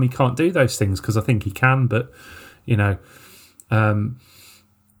that Tammy can't do those things, because I think he can, but you know.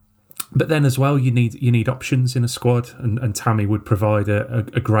 But then as well, you need options in a squad, and Tammy would provide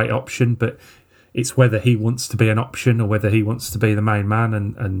a great option. But it's whether he wants to be an option or whether he wants to be the main man.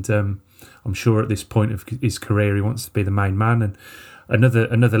 And I'm sure at this point of his career, he wants to be the main man. And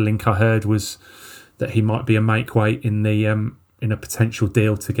another link I heard was that he might be a make weight in the in a potential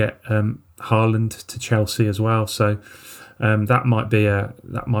deal to get Haaland to Chelsea as well. So that might be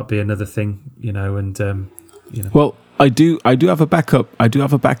another thing, you know. And you know. Well, I do have a backup.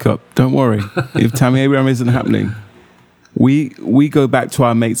 Don't worry. If Tammy Abraham isn't happening, we go back to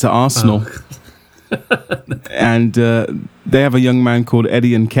our mates at Arsenal. And they have a young man called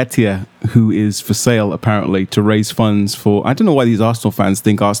Eddie Nketiah who is for sale, apparently, to raise funds for... I don't know why these Arsenal fans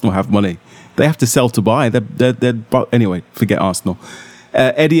think Arsenal have money. They have to sell to buy. Anyway, forget Arsenal.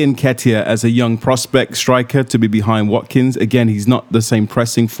 Eddie Nketiah as a young prospect striker to be behind Watkins. Again, he's not the same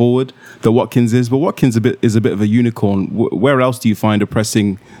pressing forward that Watkins is, but Watkins is a bit of a unicorn. Where else do you find a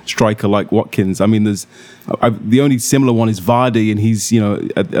pressing striker like Watkins? I mean, the only similar one is Vardy, and he's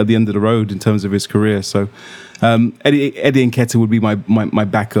at the end of the road in terms of his career. So Eddie Nketiah would be my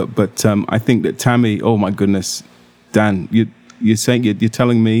backup, but I think that Tammy. Oh my goodness, Dan, you're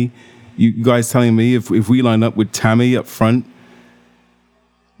telling me, you guys telling me if we line up with Tammy up front,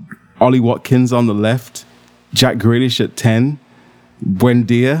 Ollie Watkins on the left, Jack Grealish at 10,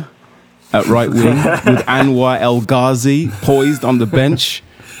 Buendia at right wing, with Anwar El Ghazi poised on the bench.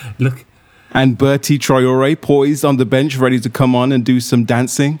 Look, and Bertie Traore poised on the bench, ready to come on and do some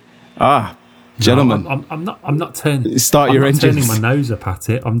dancing. Gentlemen, no, I'm not turning. Start your engines. Turning my nose up at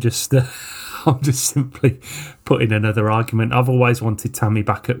it. I'm just simply putting another argument. I've always wanted Tammy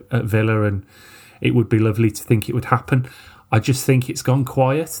back at Villa, and it would be lovely to think it would happen. I just think it's gone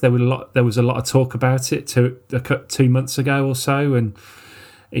quiet. There was a lot of talk about it 2 months ago or so, and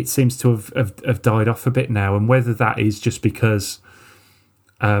it seems to have died off a bit now. And whether that is just because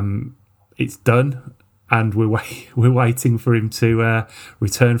it's done and we're waiting for him to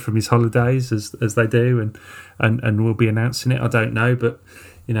return from his holidays as they do, and we'll be announcing it. I don't know, but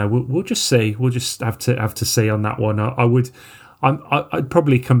we'll just see. We'll just have to see on that one. I'd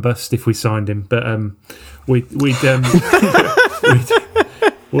probably combust if we signed him, but we'll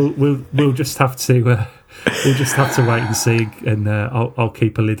just have to wait and see, and I'll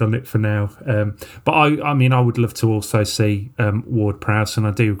keep a lid on it for now. But I mean, I would love to also see Ward-Prowse, and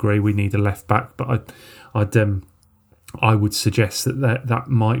I do agree we need a left back, but I would suggest that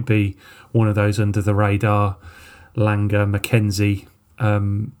might be one of those under the radar Langer, McKenzie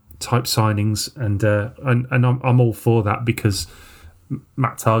type signings, and I'm all for that, because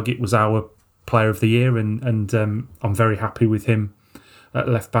Matt Targett was our player of the year, and I'm very happy with him at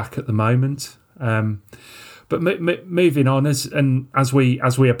left back at the moment. But moving on, as we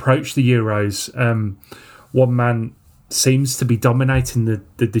approach the Euros, one man seems to be dominating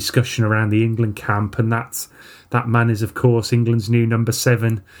the discussion around the England camp, and that man is, of course, England's new number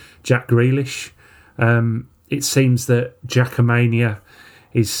 7, Jack Grealish. It seems that Jackamania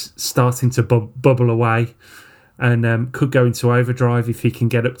is starting to bubble away, and could go into overdrive if he can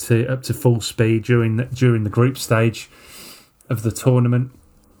get up to full speed during the group stage of the tournament.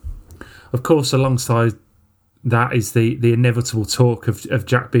 Of course, alongside that is the inevitable talk of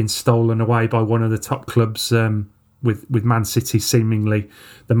Jack being stolen away by one of the top clubs, with Man City seemingly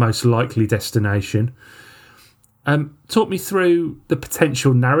the most likely destination. Talk me through the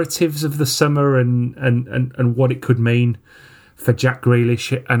potential narratives of the summer and what it could mean for Jack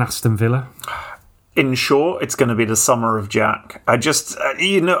Grealish and Aston Villa. In short, it's going to be the summer of Jack. I just,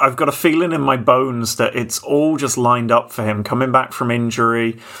 I've got a feeling in my bones that it's all just lined up for him, coming back from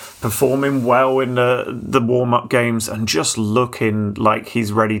injury, performing well in the warm-up games, and just looking like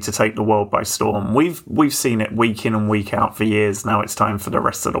he's ready to take the world by storm. We've seen it week in and week out for years. Now it's time for the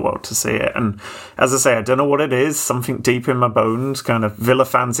rest of the world to see it. And as I say, I don't know what it is, something deep in my bones, kind of Villa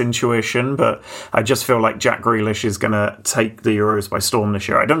fans' intuition, but I just feel like Jack Grealish is going to take the Euros by storm this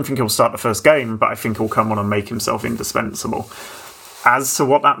year. I don't think he'll start the first game, but I think he'll come on and make himself indispensable. As to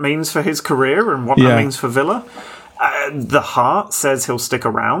what that means for his career and what that means for Villa, the heart says he'll stick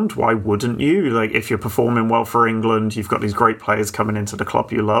around. Why wouldn't you? Like, if you're performing well for England, you've got these great players coming into the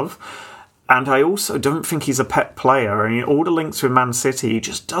club you love. And I also don't think he's a Pep player. I mean, all the links with Man City, he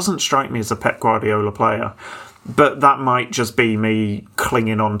just doesn't strike me as a Pep Guardiola player. But that might just be me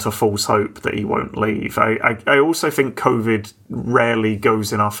clinging on to false hope that he won't leave. I also think COVID rarely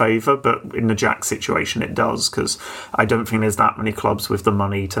goes in our favour, but in the Jack situation it does, because I don't think there's that many clubs with the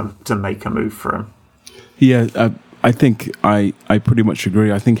money to make a move for him. Yeah, I think I pretty much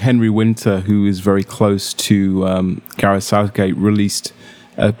agree. I think Henry Winter, who is very close to Gareth Southgate, released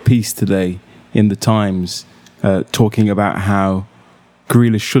a piece today in the Times talking about how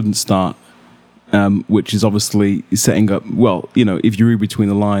Grealish shouldn't start. Which is obviously setting up, well, if you read between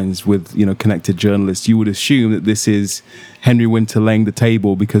the lines with, connected journalists, you would assume that this is Henry Winter laying the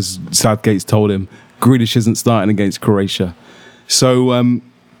table because Southgate's told him Grealish isn't starting against Croatia. So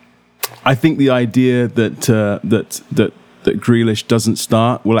I think the idea that Grealish doesn't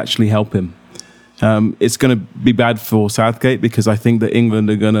start will actually help him. It's going to be bad for Southgate because I think that England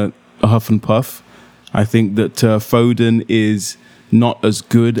are going to huff and puff. I think that Foden is not as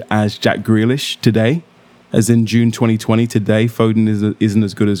good as Jack Grealish today, as in June 2020. Today, Foden isn't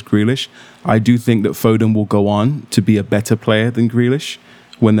as good as Grealish. I do think that Foden will go on to be a better player than Grealish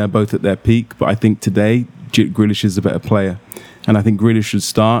when they're both at their peak. But I think today, Grealish is a better player. And I think Grealish should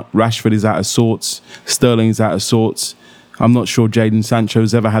start. Rashford is out of sorts. Sterling is out of sorts. I'm not sure Jadon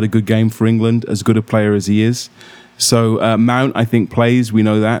Sancho's ever had a good game for England, as good a player as he is. So Mount, I think, plays. We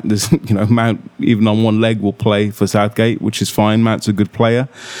know that. There's, Mount, even on one leg, will play for Southgate, which is fine. Mount's a good player.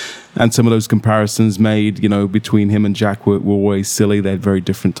 And some of those comparisons made, between him and Jack were always silly. They're very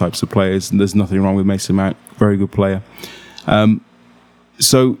different types of players. And there's nothing wrong with Mason Mount. Very good player.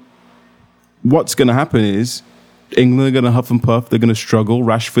 So what's going to happen is England are going to huff and puff. They're going to struggle.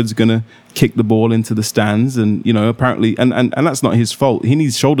 Rashford's going to kick the ball into the stands, and apparently, and that's not his fault. He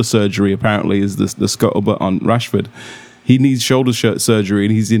needs shoulder surgery. Apparently, is the scuttlebutt on Rashford. He needs shoulder surgery,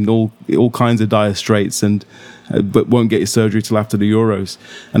 and he's in all kinds of dire straits, and but won't get his surgery till after the Euros.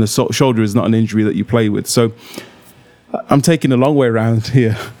 And the shoulder is not an injury that you play with. So I'm taking a long way around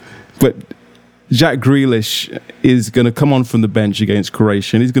here, but Jack Grealish is going to come on from the bench against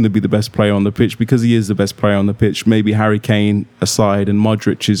Croatia, and he's going to be the best player on the pitch because he is the best player on the pitch. Maybe Harry Kane aside, and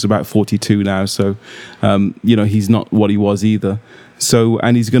Modric is about 42 now, so he's not what he was either. So,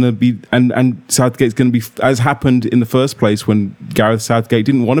 and he's going to be, and Southgate's going to be, as happened in the first place when Gareth Southgate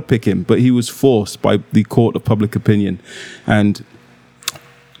didn't want to pick him, but he was forced by the court of public opinion, and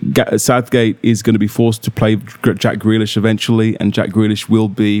Southgate is going to be forced to play Jack Grealish eventually, and Jack Grealish will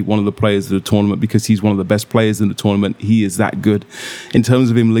be one of the players of the tournament because he's one of the best players in the tournament. He is that good. In terms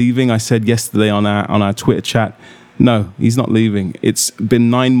of him leaving, I said yesterday on our Twitter chat, no, he's not leaving. It's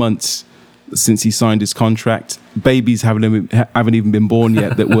been 9 months since he signed his contract. Babies haven't even been born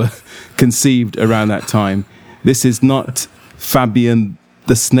yet that were conceived around that time. This is not Fabian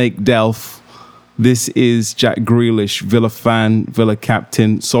the Snake Delph. This is Jack Grealish, Villa fan, Villa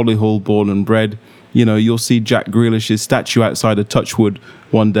captain, Solihull born and bred. You'll see Jack Grealish's statue outside of Touchwood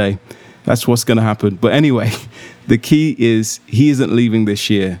one day. That's what's going to happen. But anyway, the key is he isn't leaving this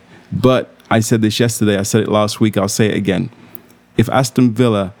year. But I said this yesterday, I said it last week, I'll say it again. If Aston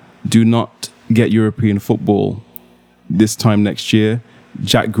Villa do not get European football this time next year,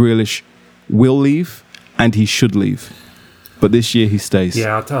 Jack Grealish will leave, and he should leave. But this year he stays.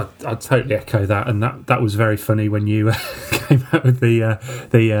 Yeah, I'd totally echo that, and that was very funny when you came out with the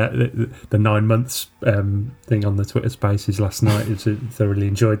 9 months thing on the Twitter Spaces last night. I thoroughly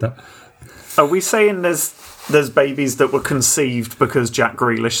enjoyed that. Are we saying there's babies that were conceived because Jack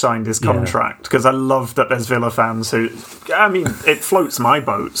Grealish signed his contract? Because I love that there's Villa fans who, it floats my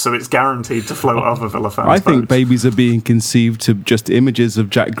boat, so it's guaranteed to float other Villa fans' I think babies are being conceived to just images of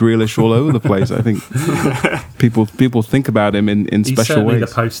Jack Grealish all over the place. I think people think about him in special ways. He's certainly the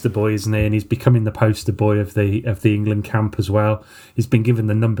poster boy, isn't he? And he's becoming the poster boy of the England camp as well. He's been given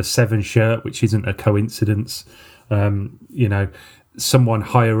the number 7 shirt, which isn't a coincidence. Someone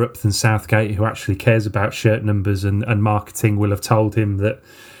higher up than Southgate who actually cares about shirt numbers and marketing will have told him that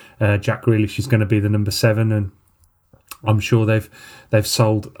Jack Grealish is going to be the number 7, and I'm sure they've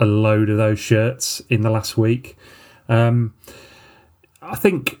sold a load of those shirts in the last week. I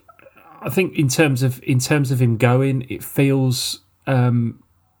think in terms of him going, it feels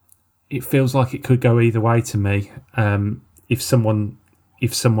like it could go either way to me. If someone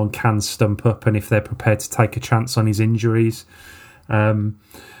can stump up and if they're prepared to take a chance on his injuries.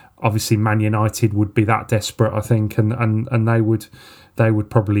 Obviously Man United would be that desperate, I think, and they would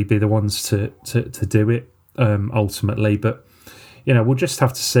probably be the ones to do it ultimately. But we'll just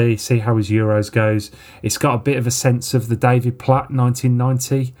have to see how his Euros goes. It's got a bit of a sense of the David Platt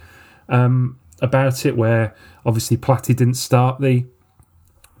 1990 about it, where obviously Platty didn't start the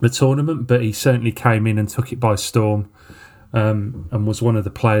the tournament, but he certainly came in and took it by storm, and was one of the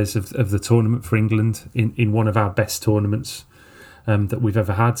players of the tournament for England in one of our best tournaments that we've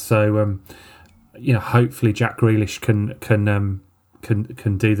ever had. So hopefully Jack Grealish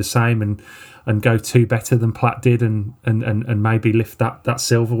can do the same and go two better than Platt did, and maybe lift that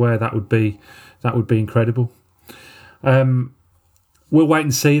silverware. That would be incredible. We'll wait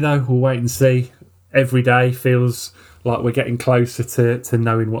and see, though. We'll wait and see. Every day feels like we're getting closer to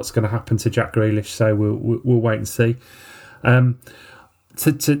knowing what's going to happen to Jack Grealish. So we'll wait and see.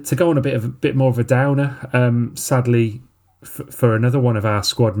 To go on a bit more of a downer. Sadly, for another one of our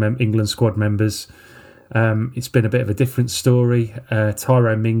England squad members, it's been a bit of a different story.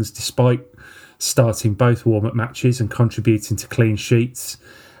 Tyrone Mings, despite starting both warm-up matches and contributing to clean sheets,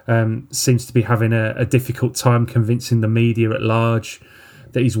 seems to be having a difficult time convincing the media at large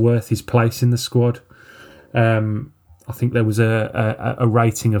that he's worth his place in the squad. I think there was a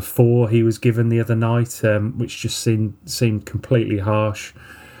rating of 4 he was given the other night, which just seemed completely harsh.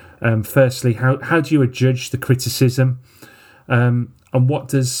 Firstly, how do you adjudge the criticism? And what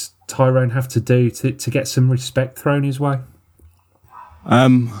does Tyrone have to do to get some respect thrown his way?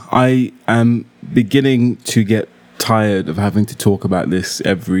 I am beginning to get tired of having to talk about this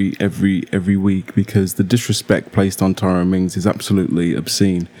every week, because the disrespect placed on Tyrone Mings is absolutely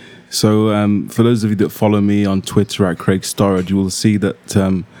obscene. So for those of you that follow me on Twitter at Craig Storrod, you will see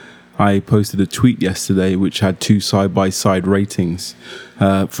that I posted a tweet yesterday which had 2 side-by-side ratings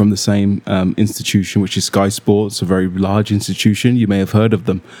from the same institution, which is Sky Sports, a very large institution. You may have heard of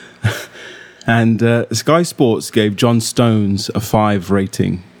them. And Sky Sports gave John Stones a 5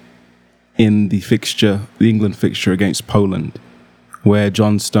 rating in the England fixture against Poland, where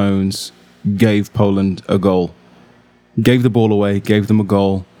John Stones gave Poland a goal. Gave the ball away, gave them a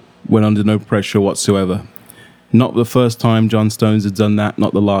goal, went under no pressure whatsoever. Not the first time John Stones has done that,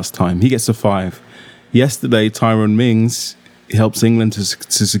 not the last time. He gets a 5. Yesterday, Tyrone Mings helps England to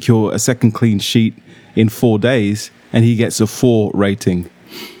secure a second clean sheet in 4 days, and he gets a 4 rating.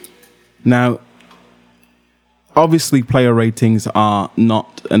 Now, obviously, player ratings are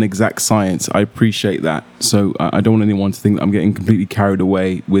not an exact science. I appreciate that. So I don't want anyone to think that I'm getting completely carried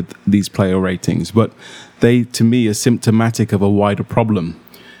away with these player ratings. But they, to me, are symptomatic of a wider problem.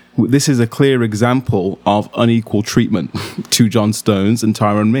 This is a clear example of unequal treatment to John Stones and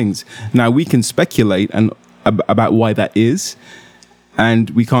Tyrone Mings. Now, we can speculate about why that is, and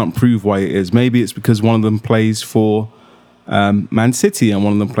we can't prove why it is. Maybe it's because one of them plays for Man City and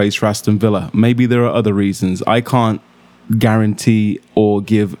one of them plays for Aston Villa. Maybe there are other reasons. I can't guarantee or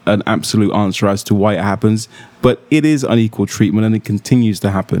give an absolute answer as to why it happens, but it is unequal treatment and it continues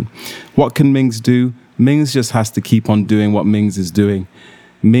to happen. What can Mings do? Mings just has to keep on doing what Mings is doing.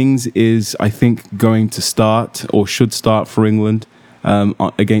 Mings is, I think, going to start or should start for England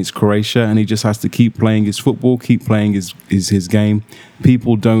against Croatia, and he just has to keep playing his football, keep playing his game.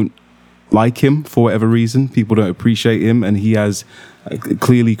 People don't like him for whatever reason. People don't appreciate him, and he has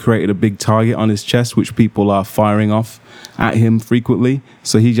clearly created a big target on his chest, which people are firing off at him frequently.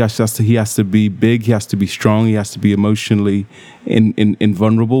 So he has to be big, he has to be strong, he has to be emotionally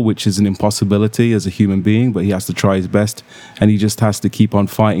invulnerable, which is an impossibility as a human being, but he has to try his best, and he just has to keep on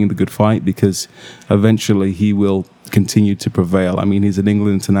fighting the good fight, because eventually he will continue to prevail. I mean, he's an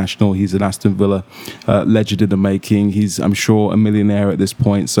England international, he's an Aston Villa legend in the making, he's, I'm sure, a millionaire at this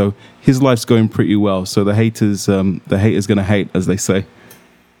point, so his life's going pretty well. So the haters going to hate, as they say.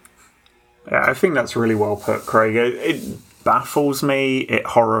 Yeah, I think that's really well put, Craig. It baffles me, it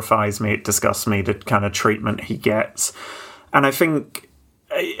horrifies me, it disgusts me, the kind of treatment he gets. And I think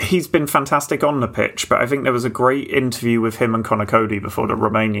he's been fantastic on the pitch, but I think there was a great interview with him and Conor Cody before the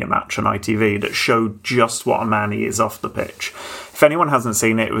Romania match on ITV that showed just what a man he is off the pitch. If anyone hasn't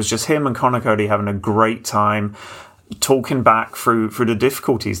seen it, it was just him and Conor Cody having a great time, talking back through the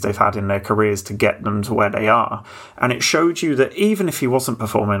difficulties they've had in their careers to get them to where they are. And it showed you that even if he wasn't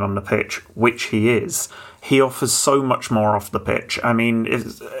performing on the pitch, which he is, he offers so much more off the pitch. I mean,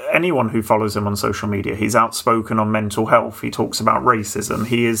 if anyone who follows him on social media, he's outspoken on mental health. He talks about racism.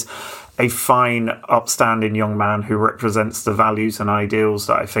 He is a fine, upstanding young man who represents the values and ideals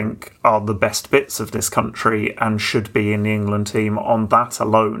that I think are the best bits of this country and should be in the England team on that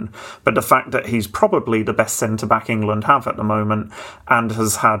alone. But the fact that he's probably the best centre-back England have at the moment and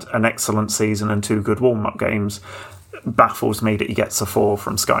has had an excellent season and 2 good warm-up games baffles me that he gets a 4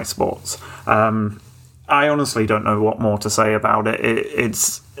 from Sky Sports. I honestly don't know what more to say about it.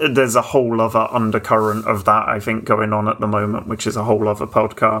 There's a whole other undercurrent of that, I think, going on at the moment, which is a whole other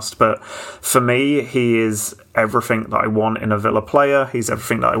podcast. But for me, he is everything that I want in a Villa player. He's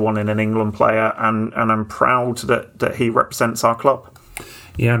everything that I want in an England player. And I'm proud that he represents our club.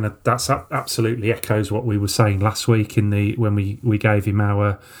 Yeah, and that's absolutely echoes what we were saying last week when we gave him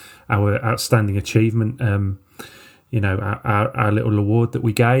our outstanding achievement. Our little award that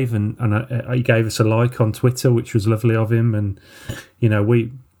we gave, and he gave us a like on Twitter, which was lovely of him. And we're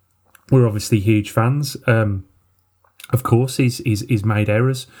obviously huge fans. Of course, he's made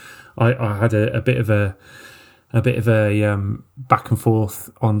errors. I had a bit of a back and forth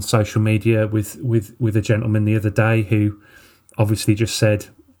on social media with a gentleman the other day who obviously just said,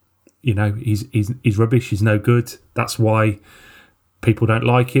 he's rubbish, he's no good. That's why people don't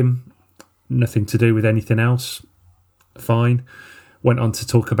like him. Nothing to do with anything else. Fine. Went on to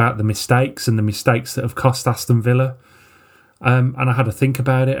talk about the mistakes that have cost Aston Villa. And I had to think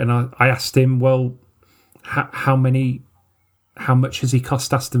about it, and I asked him, well, how much has he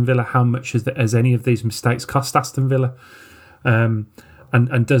cost Aston Villa? How much has any of these mistakes cost Aston Villa? And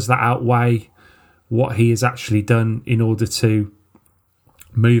does that outweigh what he has actually done in order to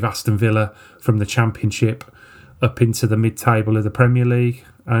move Aston Villa from the Championship up into the mid-table of the Premier League?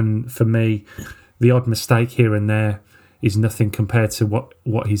 And for me, the odd mistake here and there is nothing compared to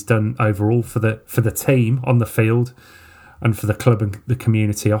what he's done overall for the team on the field and for the club and the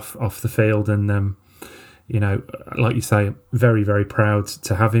community off the field. And like you say, very, very proud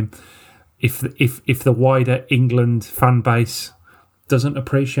to have him. If the wider England fan base doesn't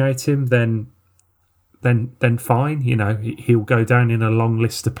appreciate him, then fine. He'll go down in a long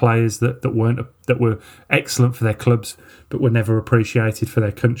list of players that were excellent for their clubs but were never appreciated for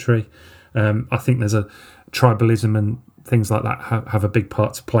their country. I think there's a tribalism and things like that have a big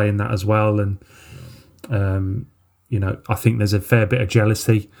part to play in that as well. And I think there's a fair bit of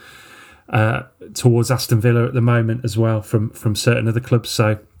jealousy towards Aston Villa at the moment as well from certain other clubs.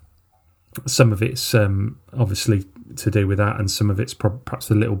 So some of it's obviously to do with that, and some of it's perhaps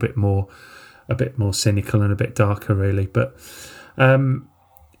a bit more cynical and a bit darker, really. But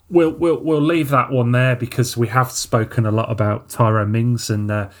we'll leave that one there, because we have spoken a lot about Tyrone Mings, and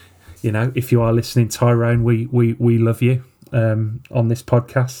if you are listening, Tyrone, we love you on this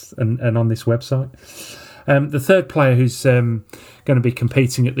podcast and on this website. The third player who's going to be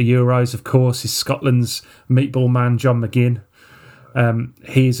competing at the Euros, of course, is Scotland's meatball man, John McGinn.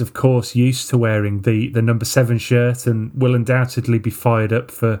 He is, of course, used to wearing the number 7 shirt and will undoubtedly be fired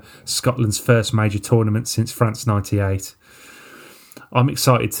up for Scotland's first major tournament since France '98. I'm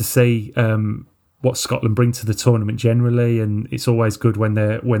excited to see what Scotland bring to the tournament generally, and it's always good when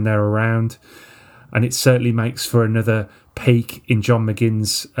they're around. And it certainly makes for another peak in John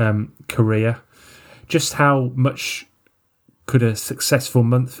McGinn's career. Just how much could a successful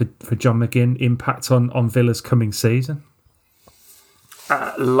month for John McGinn impact on Villa's coming season?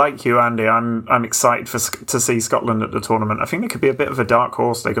 Like you, Andy, I'm excited to see Scotland at the tournament. I think they could be a bit of a dark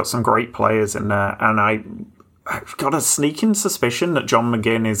horse. They got some great players in there, and I've got a sneaking suspicion that John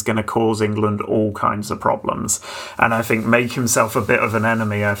McGinn is going to cause England all kinds of problems, and I think make himself a bit of an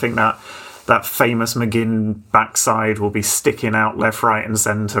enemy. I think that famous McGinn backside will be sticking out left, right and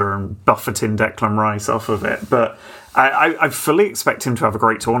centre and buffeting Declan Rice off of it. But I fully expect him to have a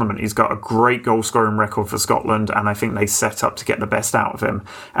great tournament. He's got a great goal-scoring record for Scotland, and I think they set up to get the best out of him.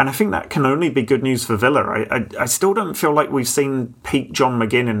 And I think that can only be good news for Villa. I still don't feel like we've seen peak John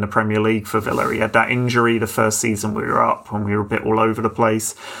McGinn in the Premier League for Villa. He had that injury the first season we were up, when we were a bit all over the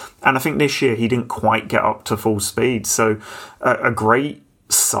place. And I think this year he didn't quite get up to full speed. So a great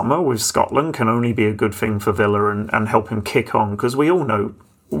summer with Scotland can only be a good thing for Villa and help him kick on, because we all know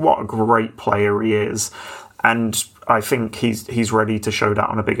what a great player he is, and I think he's ready to show that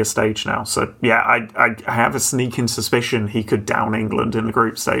on a bigger stage now. So yeah, I have a sneaking suspicion he could down England in the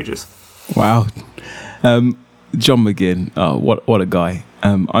group stages. Wow. John McGinn, what a guy.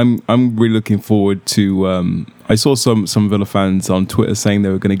 I'm really looking forward to. I saw some Villa fans on Twitter saying they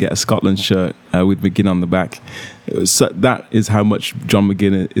were going to get a Scotland shirt with McGinn on the back. So that is how much John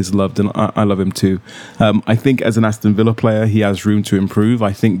McGinn is loved, and I love him too. I think as an Aston Villa player, he has room to improve.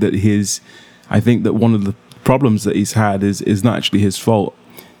 I think that one of the problems that he's had is not actually his fault.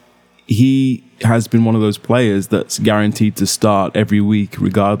 He has been one of those players that's guaranteed to start every week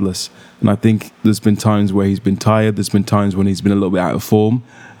regardless. And I think there's been times where he's been tired. There's been times when he's been a little bit out of form,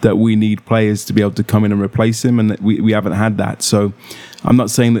 that we need players to be able to come in and replace him. And that we haven't had that. So I'm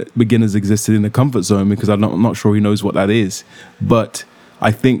not saying that McGinn has existed in the comfort zone, because I'm not sure he knows what that is. But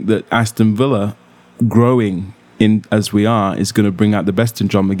I think that Aston Villa growing in as we are is going to bring out the best in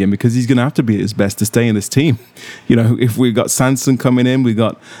John McGinn, because he's going to have to be at his best to stay in this team. You know, if we got Sanson coming in, we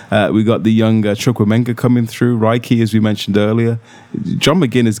got the young Chukwuemeka coming through, Reiki, as we mentioned earlier. John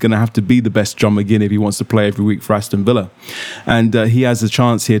McGinn is going to have to be the best John McGinn if he wants to play every week for Aston Villa, and he has a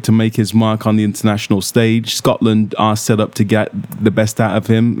chance here to make his mark on the international stage. Scotland are set up to get the best out of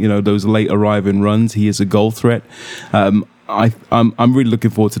him. You know, those late arriving runs. He is a goal threat. I'm really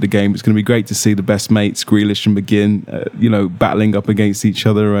looking forward to the game. It's going to be great to see the best mates, Grealish and McGinn, battling up against each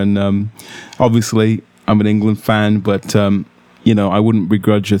other. And obviously, I'm an England fan, but I wouldn't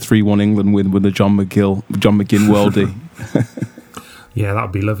begrudge a 3-1 England win with a John McGinn worldie. Yeah, that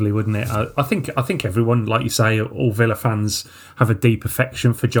would be lovely, wouldn't it? I think everyone, like you say, all Villa fans have a deep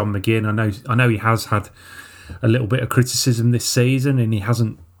affection for John McGinn. I know he has had a little bit of criticism this season, and he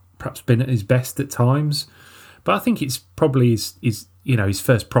hasn't perhaps been at his best at times. But I think it's probably his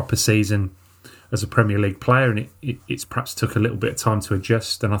first proper season as a Premier League player, and it's perhaps took a little bit of time to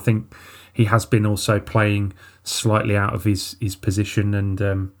adjust. And I think he has been also playing slightly out of his position,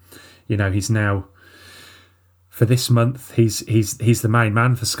 and he's now, for this month, he's the main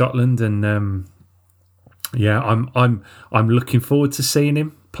man for Scotland, and I'm looking forward to seeing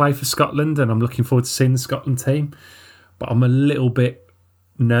him play for Scotland, and I'm looking forward to seeing the Scotland team. But I'm a little bit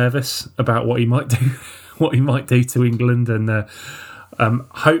nervous about what he might do. What he might do to England, and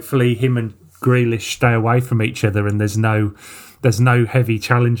hopefully him and Grealish stay away from each other, and there's no heavy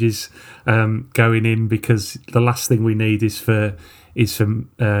challenges going in, because the last thing we need is for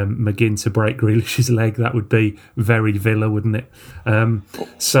McGinn to break Grealish's leg. That would be very Villa, wouldn't it?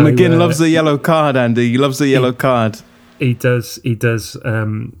 So McGinn loves the yellow card, Andy. He loves the yellow card. He does.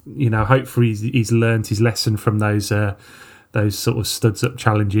 Hopefully he's learned his lesson from those sort of studs up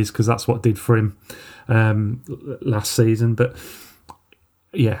challenges, because that's what did for him last season. But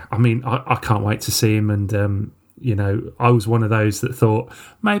yeah, I mean, I can't wait to see him, and I was one of those that thought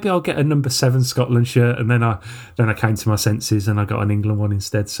maybe I'll get a number 7 Scotland shirt, and then I came to my senses and I got an England one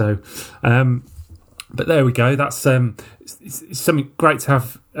instead. So but there we go. That's it's something great to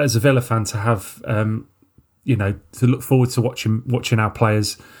have as a Villa fan, to have to look forward to watching our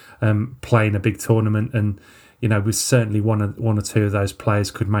players play in a big tournament. And with certainly one or two of those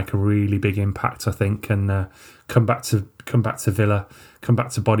players could make a really big impact, I think, and come back to Villa, come back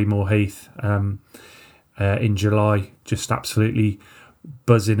to Bodymore Heath in July, just absolutely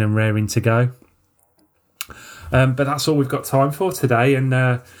buzzing and raring to go. But that's all we've got time for today, and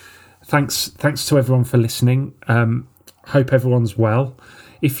thanks to everyone for listening. Hope everyone's well.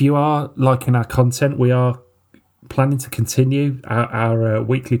 If you are liking our content, we are planning to continue our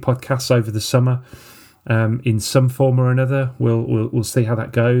weekly podcasts over the summer. In some form or another, we'll see how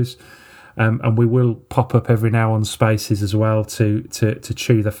that goes, and we will pop up every now on Spaces as well to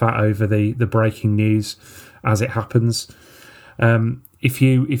chew the fat over the breaking news as it happens. If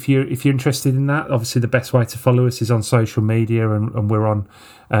you're interested in that, obviously the best way to follow us is on social media, and we're on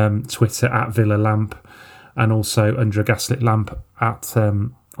Twitter at Villa Lamp, and also Under a Gaslit Lamp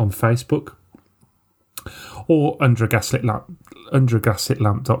on Facebook, or Under a Gaslit Lamp.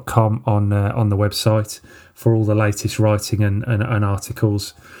 UnderAGaslitLamp.com on the website for all the latest writing and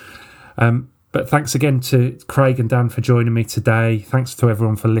articles. But thanks again to Craig and Dan for joining me today. Thanks to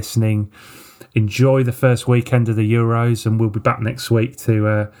everyone for listening. Enjoy the first weekend of the Euros, and we'll be back next week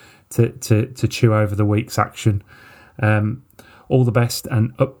to chew over the week's action. All the best,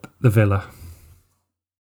 and up the Villa.